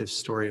redemptive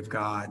story of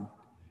God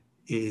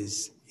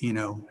is,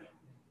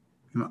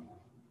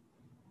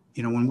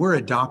 when we're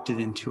adopted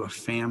into a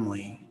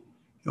family,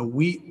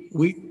 we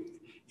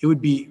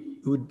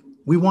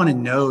want to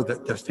know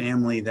that the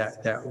family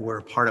that we're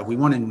a part of. We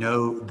want to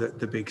know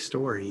the big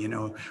story.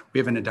 We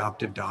have an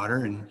adoptive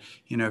daughter, and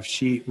if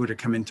she were to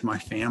come into my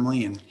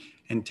family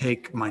and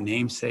take my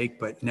namesake,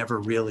 but never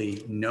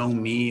really know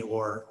me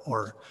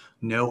or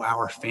know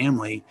our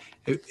family,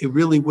 it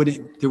really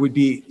wouldn't. There would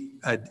be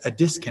a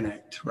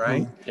disconnect,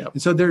 right? Mm-hmm. Yep.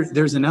 And so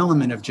there's an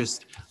element of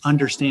just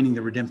understanding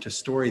the redemptive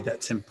story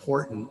that's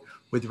important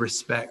with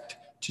respect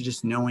to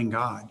just knowing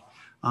God.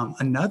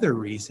 Another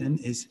reason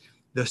is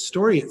the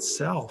story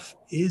itself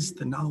is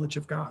the knowledge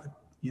of God.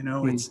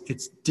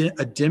 It's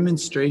a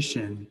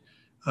demonstration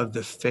of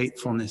the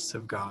faithfulness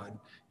of God.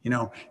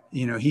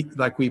 He,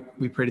 like we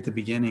prayed at the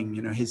beginning,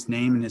 his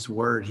name and his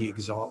word, he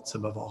exalts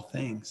above all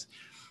things.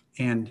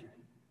 And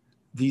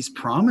these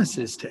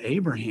promises to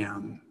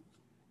Abraham,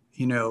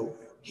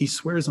 he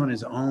swears on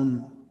his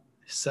own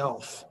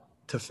self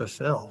to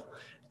fulfill.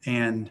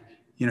 And,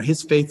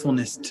 his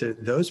faithfulness to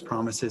those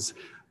promises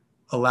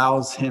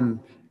allows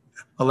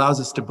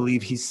us to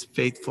believe he's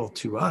faithful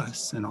to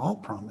us in all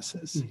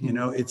promises.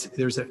 Mm-hmm.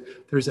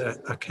 There's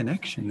a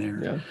connection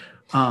there.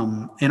 Yeah.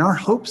 And our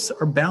hopes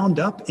are bound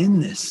up in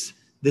this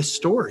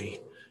story.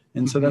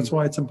 And so that's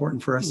why it's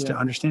important for us to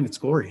understand it's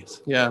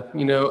glorious. Yeah.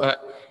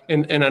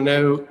 And I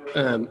know,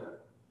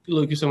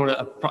 Lucas,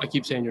 I probably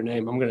keep saying your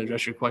name. I'm going to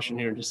address your question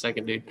here in just a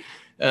second, dude.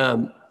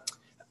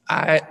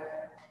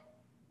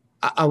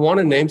 I want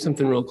to name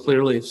something real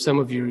clearly. If some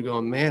of you are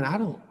going, man, I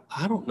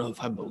don't know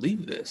if I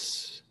believe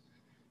this.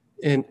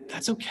 And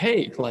that's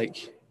okay.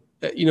 Like,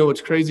 what's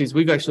crazy is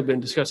we've actually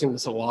been discussing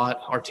this a lot.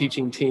 Our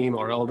teaching team,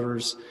 our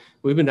elders,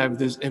 we've been diving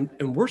this, and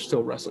we're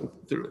still wrestling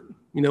through it.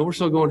 We're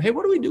still going, hey,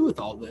 what do we do with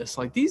all this?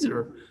 Like, this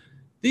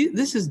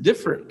is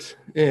different.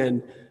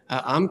 And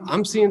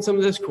I'm seeing some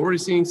of this.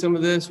 Corey's seeing some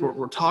of this.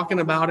 We're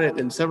talking about it,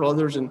 and several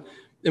others. And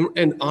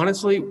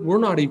honestly, we're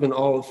not even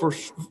all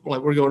first,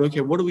 like we're going, okay,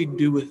 what do we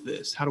do with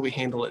this? How do we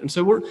handle it? And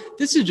so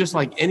this is just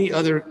like any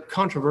other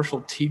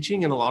controversial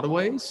teaching in a lot of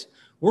ways.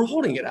 We're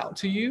holding it out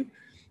to you.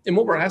 And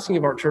what we're asking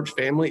of our church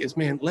family is,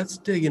 man, let's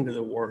dig into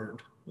the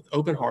word with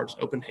open hearts,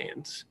 open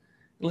hands.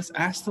 Let's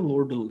ask the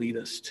Lord to lead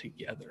us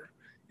together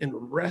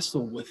and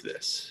wrestle with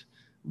this.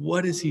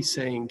 What is he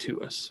saying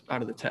to us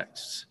out of the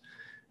texts?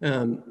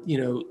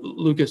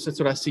 Lucas, that's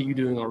what I see you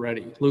doing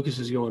already. Lucas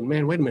is going,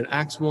 man, wait a minute,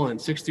 Acts 1,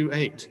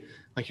 6-8.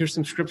 Like, here's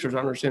some scriptures I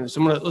understand this.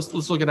 So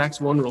let's look at Acts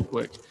 1 real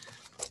quick.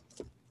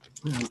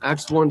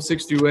 Acts 1,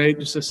 6-8,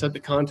 just to set the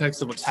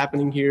context of what's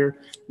happening here.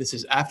 This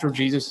is after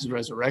Jesus is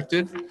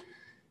resurrected.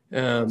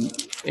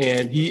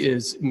 And he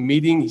is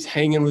he's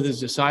hanging with his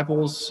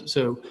disciples.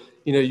 So,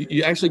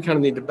 you actually kind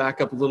of need to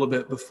back up a little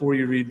bit before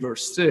you read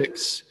verse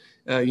 6.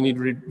 You need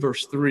to read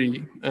verse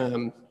 3.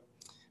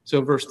 So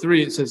in verse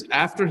 3, it says,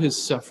 after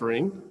his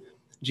suffering,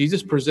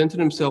 Jesus presented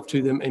himself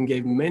to them and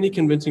gave many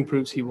convincing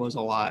proofs he was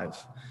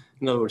alive.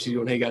 In other words, he's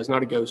going, hey guys,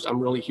 not a ghost.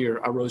 I'm really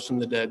here. I rose from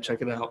the dead.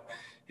 Check it out.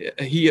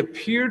 He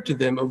appeared to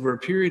them over a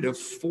period of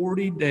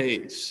 40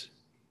 days,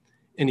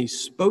 and he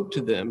spoke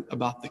to them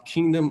about the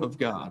kingdom of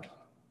God.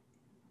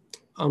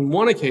 On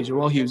one occasion,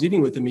 while he was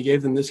eating with them, he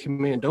gave them this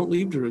command: don't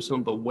leave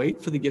Jerusalem, but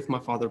wait for the gift my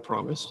Father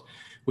promised,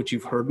 which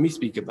you've heard me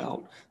speak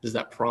about. There's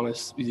that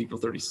promise, Ezekiel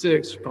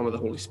 36, promise of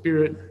the Holy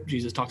Spirit.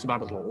 Jesus talks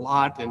about it a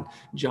lot in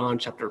John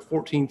chapter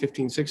 14,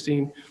 15,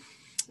 16.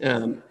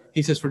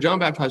 He says, for John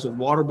baptized with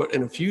water, but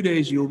in a few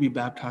days you will be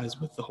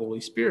baptized with the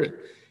Holy Spirit.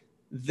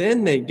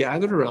 Then they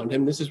gathered around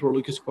him. This is where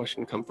Lucas'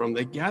 question comes from.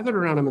 They gathered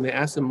around him and they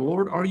asked him,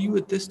 Lord, are you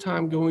at this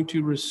time going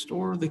to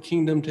restore the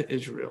kingdom to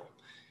Israel?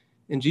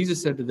 And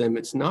Jesus said to them,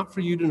 it's not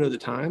for you to know the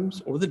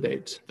times or the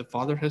dates the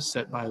Father has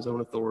set by his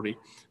own authority,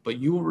 but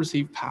you will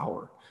receive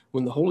power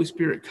when the Holy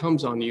Spirit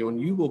comes on you,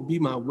 and you will be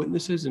my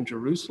witnesses in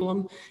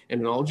Jerusalem and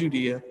in all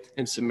Judea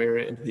and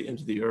Samaria and to the ends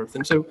of the earth.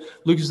 And so,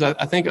 Lucas, I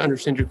think I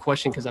understand your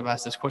question, because I've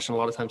asked this question a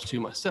lot of times too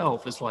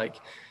myself. It's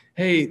like,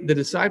 hey, the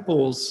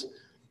disciples,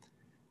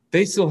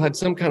 they still had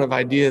some kind of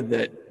idea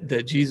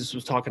that Jesus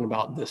was talking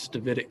about this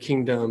Davidic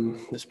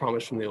kingdom, this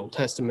promise from the Old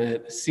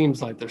Testament. It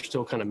seems like they're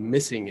still kind of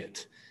missing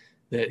it,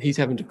 that he's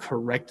having to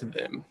correct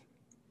them.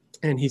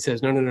 And he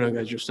says, no,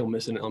 guys, you're still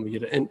missing it. Let me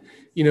get it. And,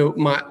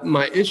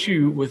 my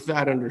issue with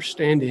that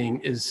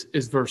understanding is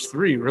verse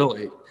 3,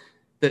 really,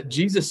 that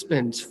Jesus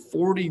spends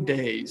 40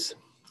 days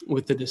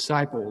with the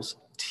disciples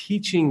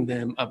teaching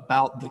them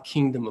about the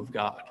kingdom of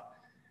God.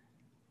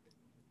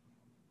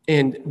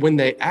 And when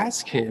they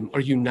ask him, are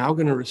you now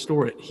going to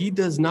restore it? He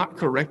does not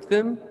correct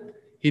them.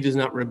 He does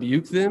not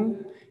rebuke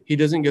them. He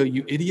doesn't go,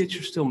 you idiots,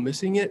 you're still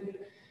missing it.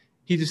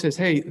 He just says,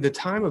 hey, the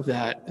time of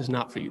that is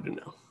not for you to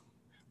know.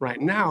 Right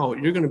now,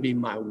 you're going to be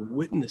my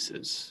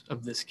witnesses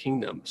of this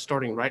kingdom,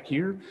 starting right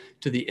here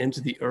to the ends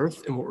of the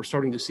earth. And what we're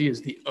starting to see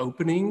is the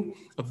opening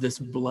of this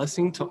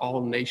blessing to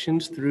all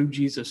nations through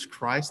Jesus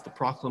Christ, the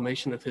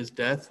proclamation of his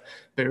death,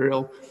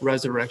 burial,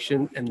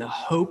 resurrection, and the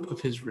hope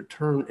of his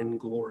return in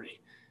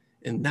glory.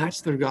 And that's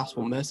their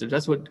gospel message.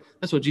 That's what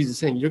Jesus is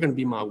saying. You're going to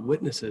be my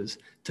witnesses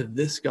to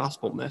this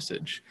gospel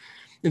message.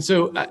 And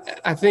so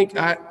I think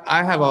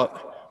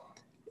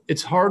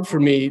it's hard for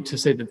me to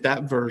say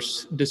that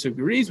verse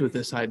disagrees with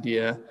this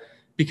idea,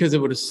 because it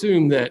would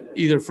assume that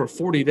either for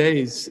 40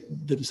 days,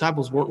 the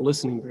disciples weren't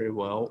listening very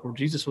well, or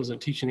Jesus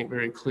wasn't teaching it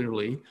very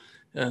clearly,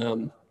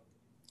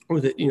 or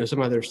that,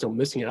 somehow they're still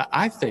missing it.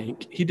 I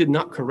think he did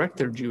not correct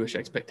their Jewish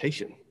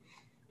expectation.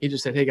 He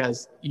just said, hey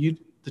guys,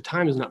 the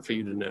time is not for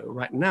you to know.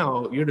 Right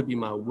now, you're to be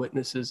my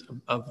witnesses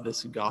of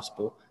this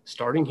gospel,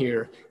 starting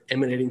here,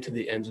 emanating to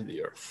the ends of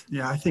the earth.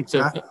 Yeah, I think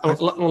so.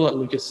 Let's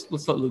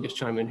let Lucas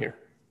chime in here.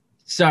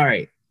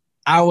 Sorry,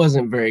 I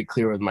wasn't very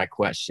clear with my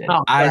question.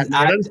 Oh, I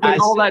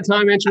spent all that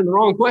time answering the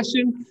wrong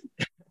question.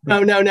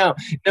 No.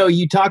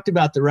 You talked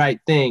about the right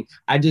thing.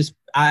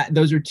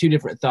 Those are two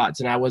different thoughts,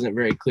 and I wasn't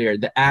very clear.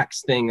 The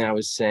Acts thing I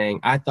was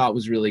saying, I thought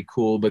was really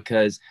cool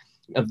because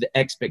of the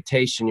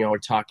expectation y'all were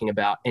talking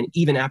about. And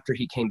even after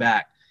he came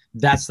back,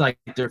 that's like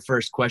their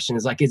first question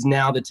is like, is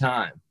now the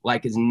time?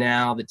 Like, is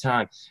now the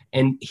time?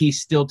 And he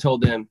still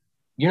told them,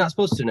 you're not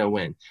supposed to know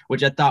when,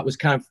 which I thought was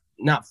kind of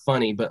not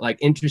funny, but like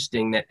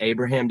interesting that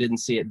Abraham didn't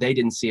see it. They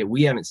didn't see it.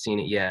 We haven't seen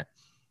it yet.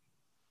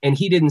 And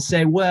he didn't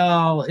say,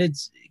 well,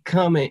 it's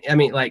coming. I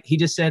mean, like he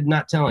just said,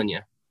 not telling you,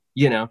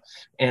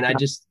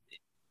 and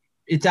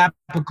it's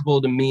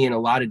applicable to me in a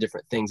lot of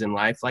different things in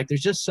life. Like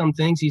there's just some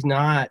things he's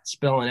not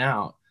spelling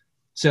out.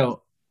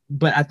 So,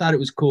 but I thought it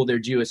was cool. Their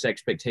Jewish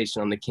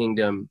expectation on the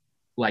kingdom,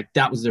 like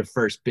that was their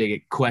first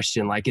big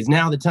question, like is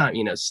now the time,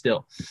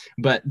 still.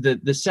 But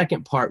the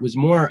second part was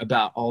more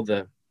about all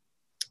the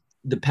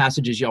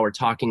passages y'all were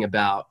talking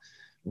about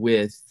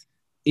with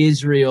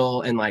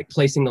Israel and like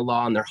placing the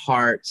law in their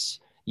hearts,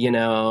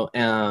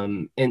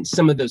 and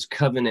some of those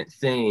covenant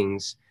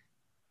things.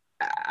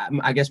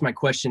 I guess my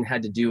question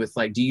had to do with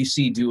like, do you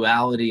see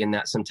duality in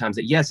that sometimes,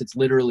 that yes, it's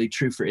literally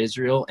true for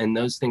Israel and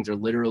those things are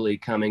literally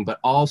coming, but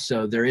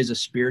also there is a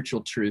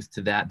spiritual truth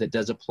to that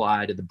does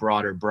apply to the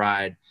broader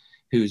bride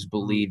who's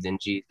believed in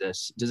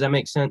Jesus. Does that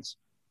make sense?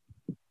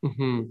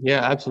 Mm-hmm.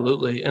 Yeah,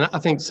 absolutely. And I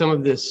think some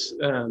of this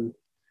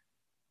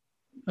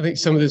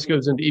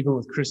goes into even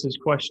with Chris's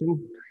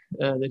question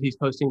that he's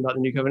posting about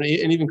the new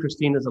covenant, and even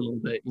Christina's a little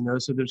bit,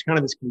 so there's kind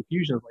of this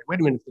confusion of like, wait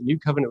a minute, if the new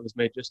covenant was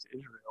made just to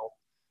Israel,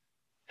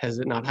 Has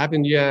it not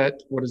happened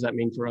yet? What does that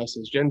mean for us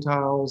as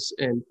Gentiles?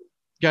 And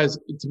guys,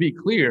 to be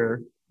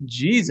clear,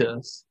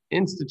 Jesus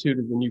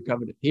instituted the new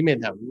covenant. He made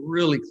that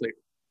really clear.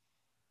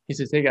 He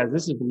says, hey guys,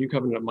 this is the new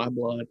covenant of my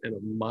blood and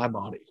of my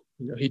body.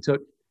 He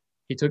took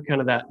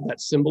kind of that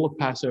symbol of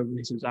Passover.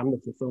 He says, I'm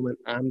the fulfillment.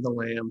 I'm the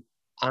lamb.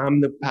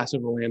 I'm the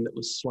Passover lamb that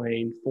was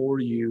slain for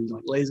you. He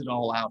lays it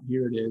all out.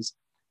 Here it is.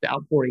 The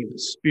outpouring of the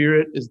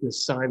Spirit is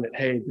this sign that,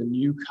 hey, the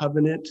new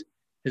covenant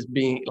is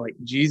being,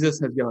 Jesus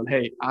has gone,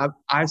 hey,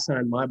 I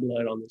signed my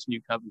blood on this new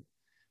covenant.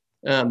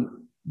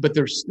 But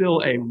there's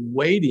still a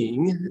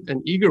waiting,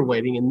 an eager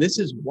waiting. And this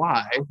is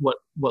why, what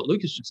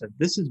Lucas just said,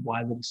 this is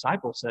why the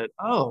disciples said,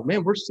 oh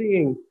man, we're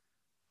seeing,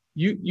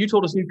 you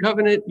told us new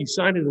covenant, you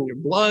signed it in your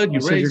blood.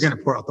 You said you're going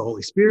to pour out the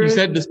Holy Spirit. You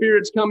said the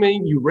Spirit's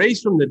coming. You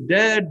raised from the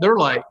dead. They're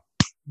like,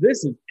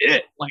 this is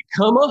it.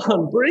 Come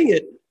on, bring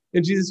it.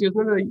 And Jesus goes,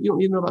 no, you don't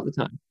need to know about the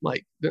time.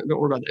 Don't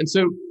worry about it. And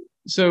so,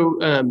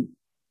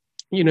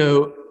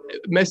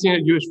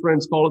 Messianic Jewish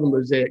friends follow the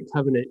Mosaic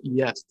covenant.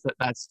 Yes,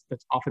 that's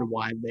often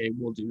why they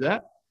will do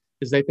that,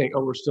 is they think,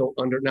 oh, we're still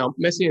under. Now,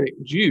 Messianic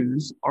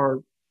Jews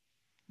are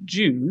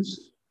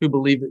Jews who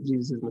believe that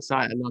Jesus is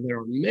Messiah. Now, there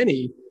are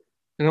many,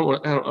 and I don't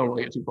want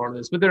to get too far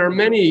into this, but there are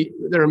many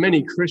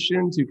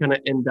Christians who kind of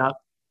end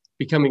up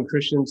becoming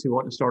Christians who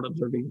want to start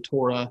observing the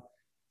Torah.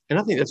 And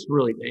I think that's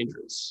really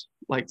dangerous.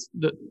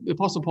 The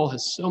Apostle Paul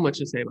has so much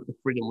to say about the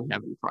freedom we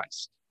have in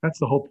Christ. That's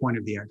the whole point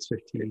of the Acts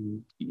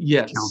 15.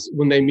 Yes. Council.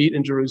 When they meet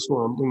in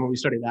Jerusalem, when we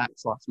studied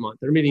Acts last month,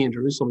 they're meeting in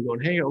Jerusalem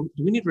going, hey, do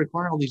we need to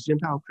require all these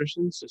Gentile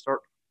Christians to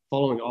start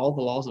following all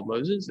the laws of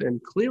Moses?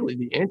 And clearly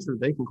the answer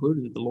they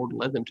concluded that the Lord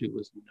led them to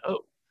was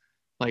no.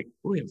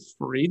 We have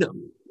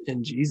freedom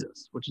in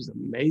Jesus, which is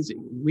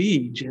amazing.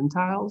 We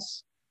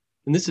Gentiles,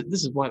 and this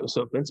is why it was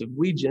so offensive,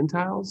 we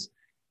Gentiles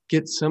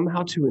get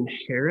somehow to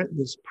inherit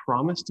this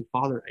promise to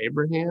Father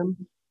Abraham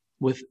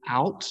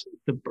without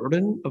the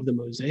burden of the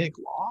Mosaic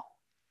law.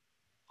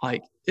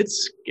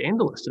 It's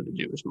scandalous to the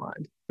Jewish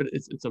mind, but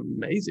it's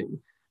amazing.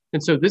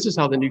 And so this is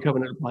how the new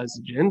covenant applies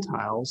to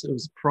Gentiles. It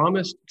was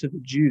promised to the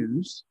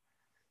Jews.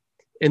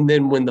 And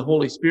then when the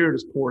Holy Spirit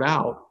is poured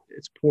out,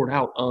 it's poured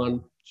out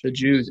on the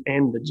Jews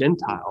and the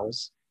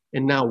Gentiles.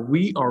 And now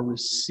we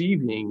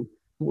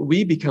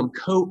become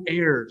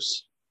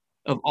co-heirs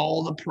of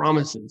all the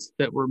promises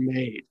that were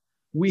made.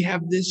 We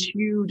have this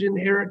huge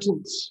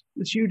inheritance.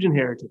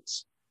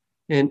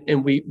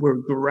 And we're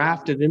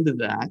grafted into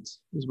that,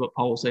 is what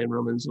Paul will say in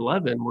Romans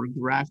 11. We're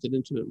grafted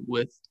into it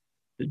with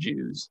the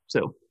Jews.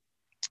 So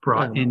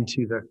brought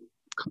into the,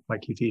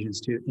 like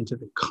Ephesians 2, into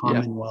the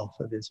commonwealth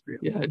of Israel.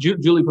 Yeah,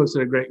 Julie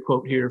posted a great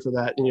quote here for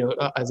that.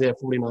 Isaiah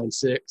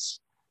 49:6.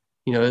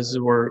 This is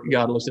where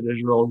God looks at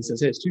Israel and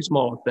says, hey, it's too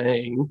small a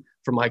thing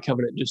for my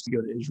covenant just to go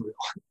to Israel.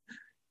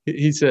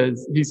 He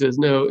says,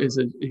 no, he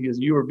goes,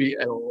 you will be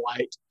a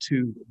light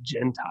to the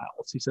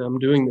Gentiles. He said, I'm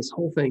doing this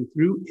whole thing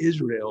through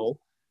Israel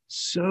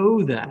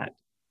so that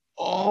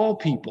all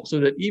people, so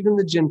that even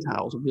the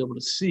Gentiles will be able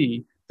to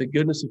see the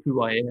goodness of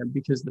who I am,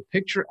 because the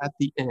picture at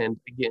the end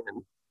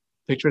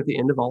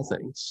of all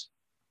things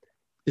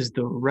is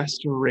the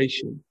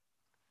restoration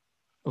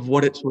of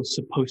what it was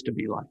supposed to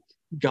be like.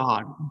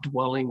 God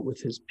dwelling with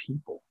his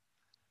people.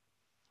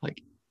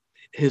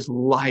 His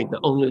light, the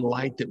only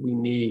light that we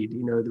need,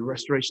 the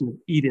restoration of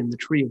Eden, the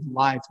tree of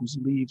life whose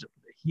leaves are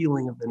the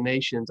healing of the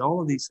nations, all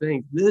of these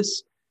things.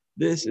 This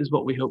is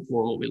what we hope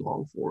for and what we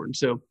long for. And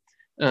so,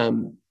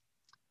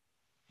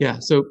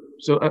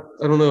 so I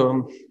don't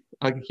know.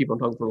 I could keep on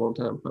talking for a long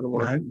time. I don't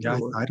want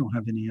to. I don't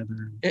have any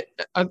other.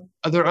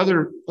 Are there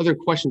other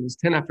questions? It's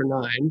 10 after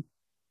 9.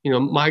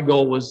 My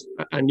goal was,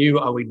 I knew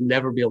I would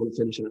never be able to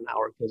finish in an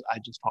hour because I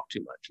just talk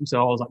too much. And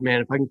so I was like, man,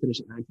 if I can finish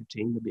at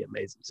 9:15, that'd be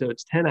amazing. So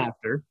it's 10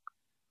 after.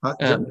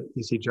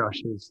 You see,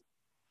 Josh is,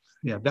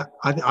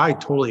 I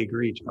totally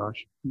agree,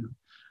 Josh.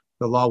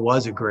 The law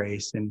was a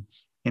grace, and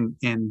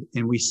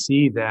we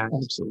see that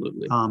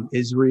absolutely.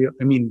 Israel.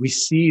 I mean, we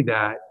see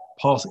that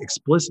Paul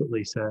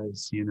explicitly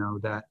says,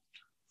 that,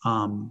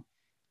 the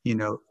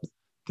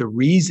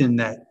reason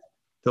that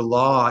the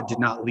law did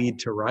not lead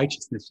to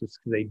righteousness was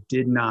because they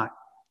did not.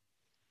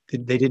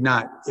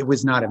 It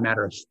was not a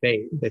matter of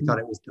faith. They thought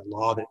it was the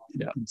law that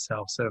did it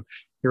themselves. So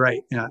you're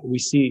right. We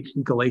see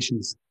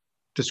Galatians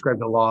describe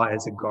the law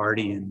as a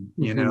guardian,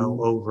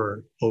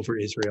 over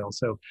Israel.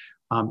 So,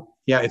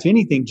 if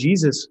anything,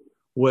 Jesus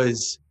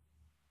was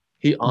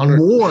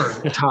more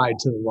tied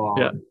to the law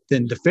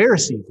than the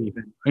Pharisees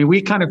even. I mean,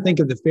 we kind of think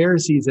of the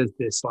Pharisees as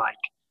this like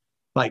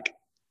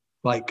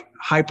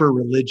hyper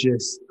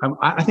religious.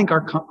 I think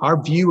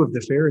our view of the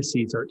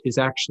Pharisees is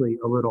actually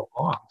a little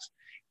off.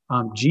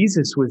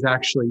 Jesus was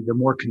actually the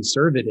more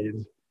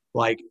conservative,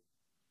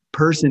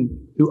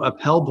 person who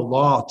upheld the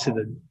law to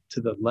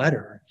the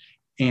letter.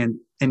 And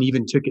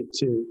even took it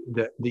to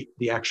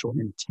the actual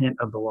intent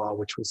of the law,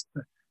 which was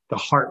the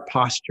heart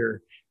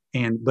posture.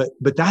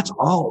 But that's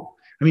all.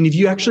 I mean, if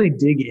you actually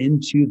dig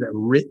into the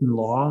written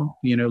law,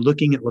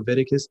 looking at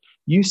Leviticus,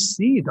 you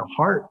see the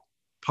heart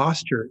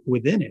posture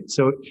within it.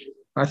 So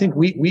I think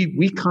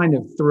we kind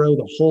of throw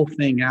the whole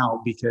thing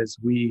out because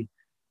we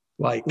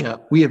Like Yeah.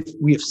 we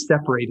have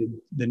separated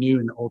the New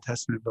and the Old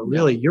Testament, but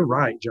really, you're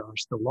right,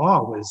 Josh. The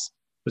law was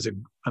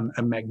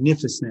a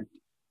magnificent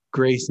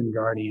grace and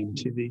guardian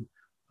to the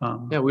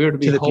we are to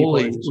be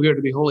holy. people. We are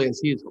to be holy as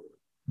He is holy.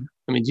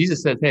 I mean,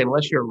 Jesus said, "Hey,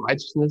 unless your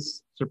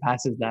righteousness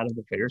surpasses that of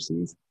the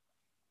Pharisees,"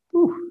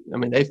 whew, I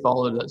mean, they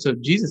followed it. So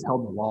Jesus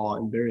held the law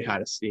in very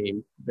high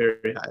esteem.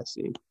 Very high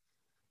esteem.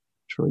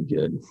 It's really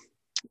good.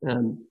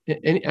 And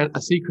I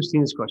see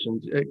Christina's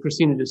question.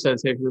 Christina just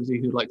says, "Hey, for those of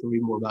you who'd like to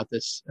read more about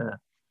this,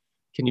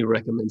 can you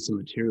recommend some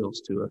materials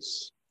to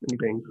us?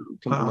 Anything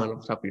come to mind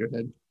off the top of your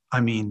head?"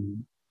 I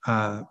mean,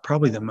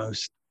 probably the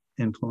most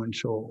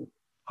influential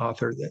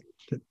author that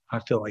I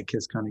feel like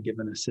has kind of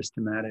given a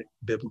systematic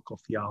biblical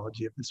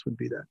theology of this would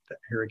be that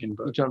Harrigan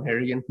book. John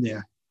Harrigan.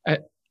 Yeah.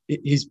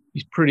 He's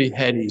pretty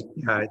heady.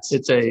 Yeah,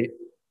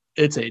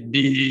 it's a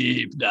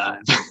deep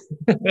dive.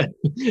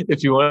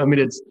 If you want, I mean,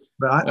 it's.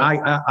 But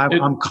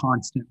I'm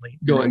constantly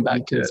going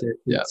back to it.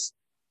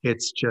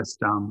 It's just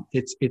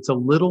it's a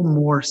little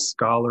more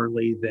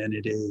scholarly than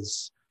it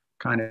is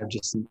kind of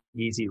just an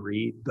easy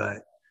read,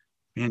 but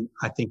man,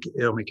 I think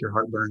it'll make your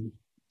heart burn.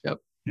 Yep.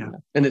 Yeah.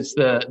 And it's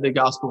the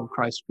Gospel of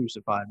Christ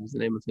Crucified is the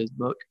name of his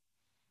book.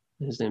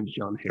 His name is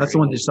John Harrigan. That's the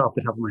one just off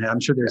the top of my head. I'm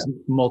sure there's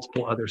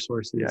multiple other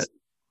sources. Yeah.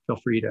 Feel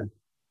free to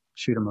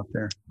shoot them up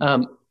there.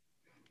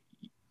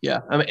 Yeah.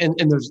 I mean,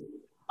 and there's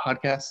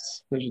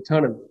podcasts. There's a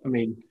ton of. I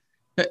mean,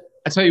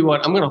 I tell you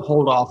what, I'm going to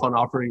hold off on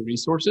offering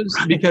resources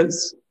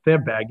because they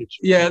have baggage.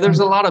 Yeah, there's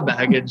a lot of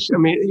baggage. I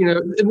mean,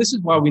 and this is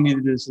why we need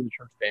to do this in the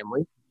church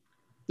family.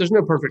 There's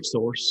no perfect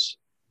source,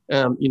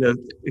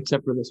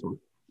 except for this one.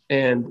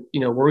 And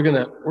we're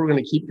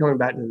gonna keep coming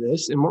back to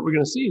this. And what we're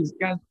gonna see is,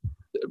 guys,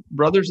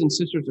 brothers and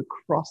sisters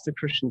across the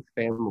Christian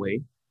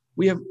family,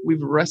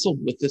 we've wrestled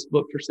with this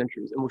book for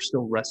centuries, and we're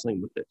still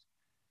wrestling with it.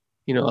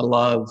 I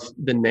love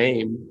the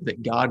name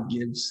that God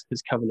gives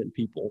His covenant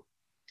people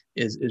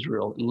is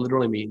Israel. It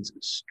literally means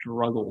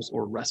struggles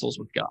or wrestles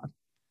with God.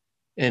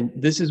 And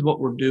this is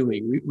what we're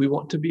doing. We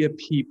want to be a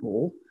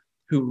people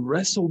who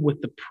wrestle with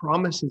the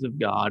promises of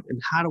God,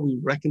 and how do we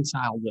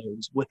reconcile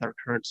those with our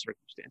current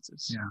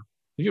circumstances? Yeah.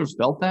 Have you ever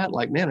felt that?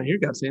 Like, man, I hear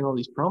God saying all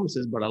these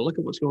promises, but I look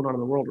at what's going on in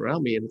the world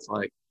around me, and it's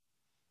like,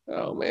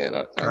 oh man,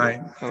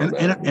 right.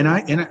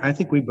 And I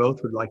think we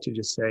both would like to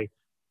just say,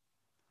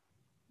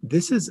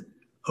 this is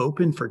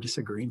open for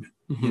disagreement.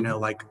 Mm-hmm.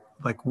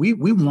 Like we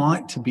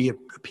want to be a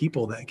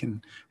people that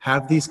can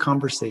have these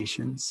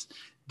conversations,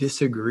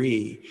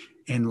 disagree,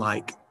 and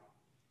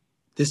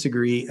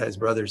disagree as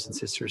brothers and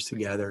sisters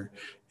together,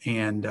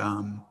 and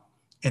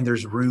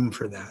there's room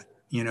for that.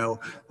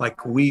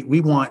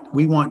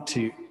 We want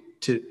to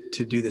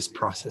do this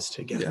process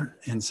together.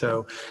 Yeah. And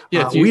so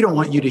we don't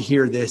want you to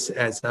hear this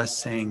as us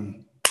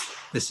saying,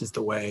 this is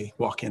the way,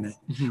 walk in it.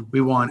 Mm-hmm.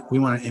 We want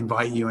to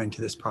invite you into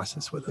this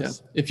process with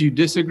us. If you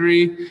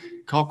disagree,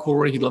 call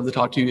Corey. He'd love to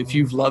talk to you. If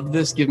you've loved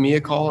this, give me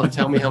a call and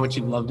tell me how much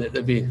you've loved it.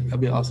 That'd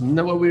be awesome. Isn't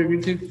that what we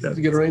agreed to? That's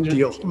a good arrangement.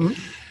 Deal.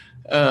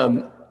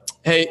 Mm-hmm.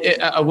 Hey,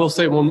 I will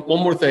say one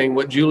more thing.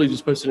 What Julie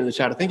just posted in the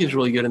chat, I think is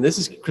really good. And this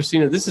is,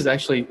 Christina, this is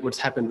actually what's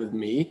happened with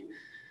me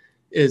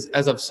is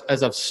as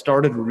I've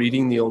started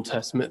reading the Old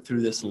Testament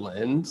through this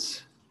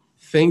lens,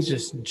 things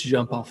just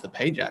jump off the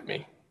page at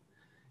me.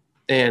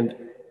 And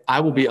I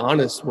will be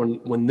honest,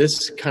 when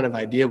this kind of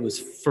idea was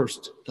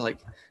first,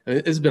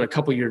 it's been a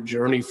couple-year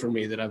journey for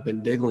me that I've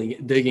been digging.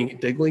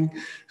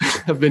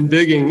 I've been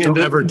digging. Don't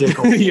ever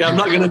diggle. Yeah, I'm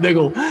not going to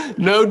diggle.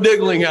 No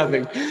diggling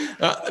happening.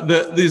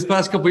 These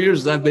past couple of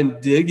years, I've been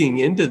digging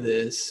into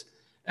this.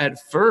 At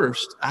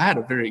first, I had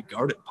a very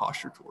guarded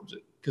posture towards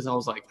it because I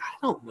was like, I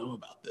don't know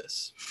about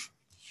this.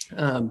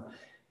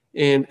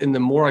 And the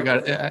more I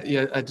got,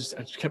 I just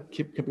kept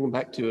coming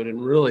back to it.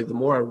 And really, the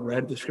more I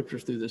read the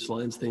scriptures through this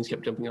lens, things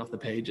kept jumping off the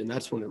page. And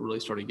that's when it really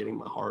started getting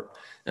my heart.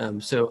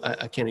 So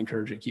I can't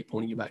encourage you to keep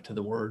pointing you back to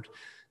the word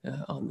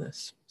on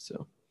this.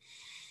 So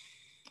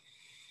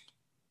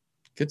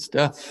good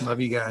stuff. Love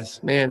you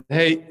guys. Man,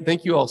 hey,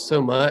 thank you all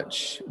so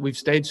much. We've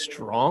stayed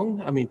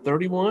strong. I mean,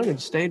 31 and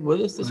stayed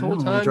with us this whole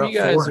time. You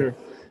guys are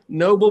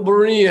noble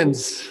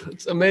Bereans.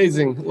 It's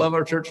amazing. Love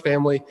our church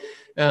family.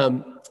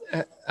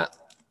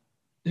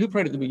 Who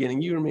prayed at the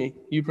beginning? You or me?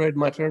 You prayed,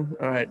 my turn?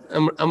 All right.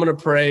 I'm going to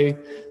pray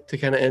to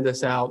kind of end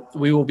us out.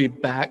 We will be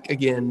back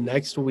again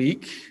next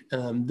week,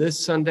 this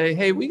Sunday.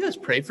 Hey, will you guys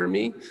pray for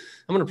me?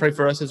 I'm going to pray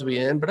for us as we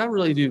end, but I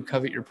really do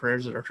covet your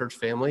prayers at our church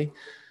family.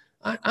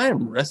 I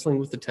am wrestling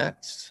with the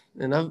text.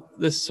 And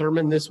this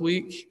sermon this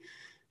week,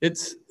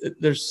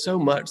 there's so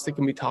much that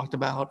can be talked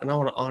about, and I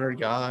want to honor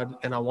God,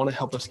 and I want to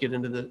help us get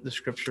into the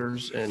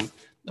scriptures, and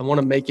I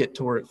want to make it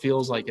to where it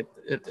feels like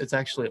it's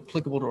actually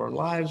applicable to our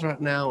lives right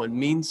now and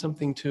means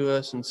something to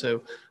us. And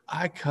so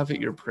I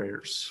covet your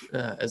prayers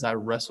as I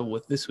wrestle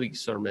with this week's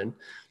sermon,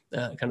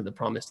 kind of the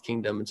promised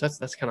kingdom. And so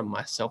that's kind of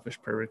my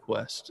selfish prayer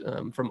request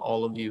from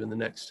all of you in the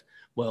next,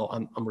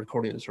 I'm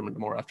recording the sermon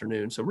tomorrow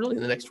afternoon. So really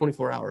in the next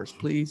 24 hours,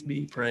 please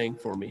be praying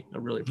for me. I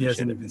really appreciate it.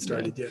 He hasn't even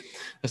started yet.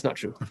 That's not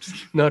true.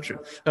 Not true.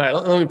 All right,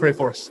 let me pray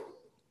for us.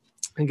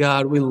 And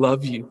God, we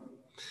love you.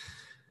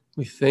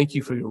 We thank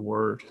you for your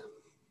word.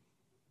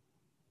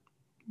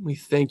 We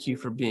thank you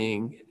for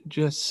being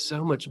just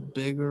so much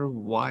bigger,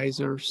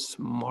 wiser,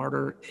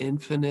 smarter,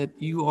 infinite.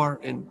 You are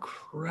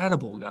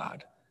incredible,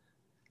 God.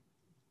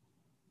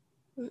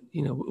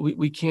 You know,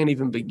 we can't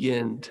even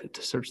begin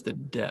to search the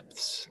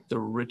depths, the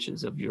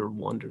riches of your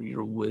wonder,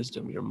 your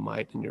wisdom, your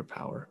might, and your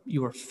power.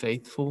 You are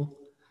faithful.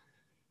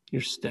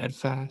 You're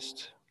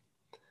steadfast.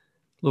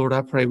 Lord,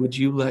 I pray, would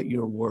you let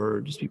your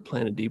word just be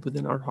planted deep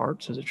within our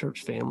hearts as a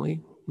church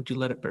family? Would you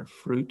let it bear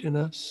fruit in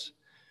us?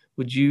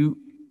 Would you,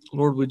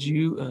 Lord, would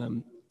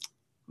you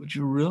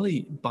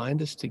really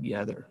bind us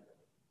together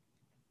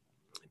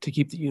to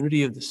keep the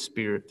unity of the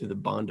Spirit through the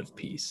bond of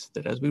peace,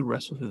 that as we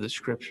wrestle through the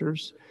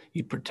scriptures,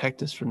 you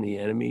protect us from the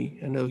enemy.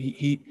 I know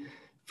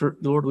for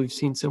Lord, we've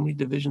seen so many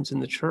divisions in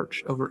the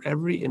church over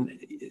every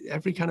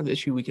kind of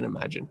issue we can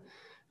imagine.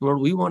 Lord,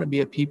 we want to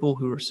be a people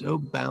who are so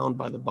bound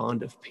by the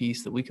bond of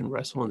peace that we can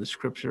wrestle in the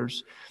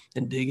scriptures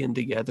and dig in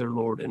together,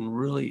 Lord, and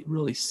really,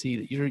 really see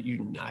that you're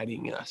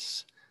uniting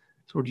us.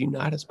 So Lord,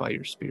 unite us by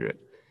your Spirit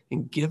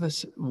and give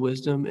us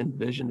wisdom and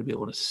vision to be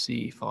able to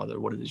see, Father,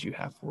 what it is you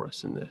have for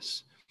us in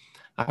this.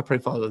 I pray,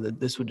 Father, that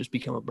this would just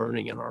become a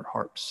burning in our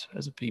hearts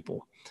as a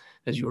people,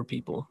 as your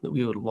people, that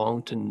we would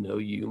long to know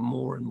you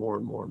more and more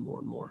and more and more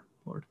and more.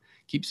 Lord,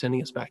 keep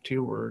sending us back to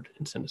your word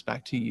and send us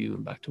back to you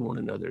and back to one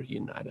another.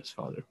 Unite us,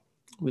 Father.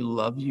 We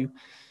love you.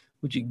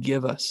 Would you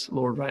give us,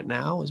 Lord, right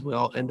now, as we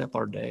all end up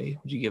our day,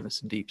 would you give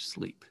us deep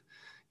sleep?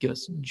 Give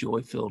us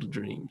joy-filled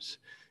dreams.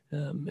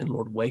 And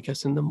Lord, wake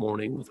us in the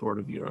morning with word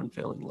of your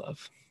unfailing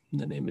love. In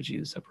the name of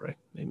Jesus, I pray.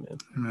 Amen.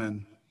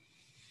 Amen.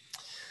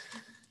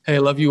 Hey, I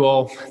love you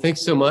all.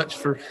 Thanks so much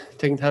for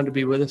taking time to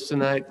be with us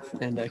tonight.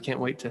 And I can't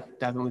wait to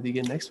dive in with you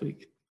again next week.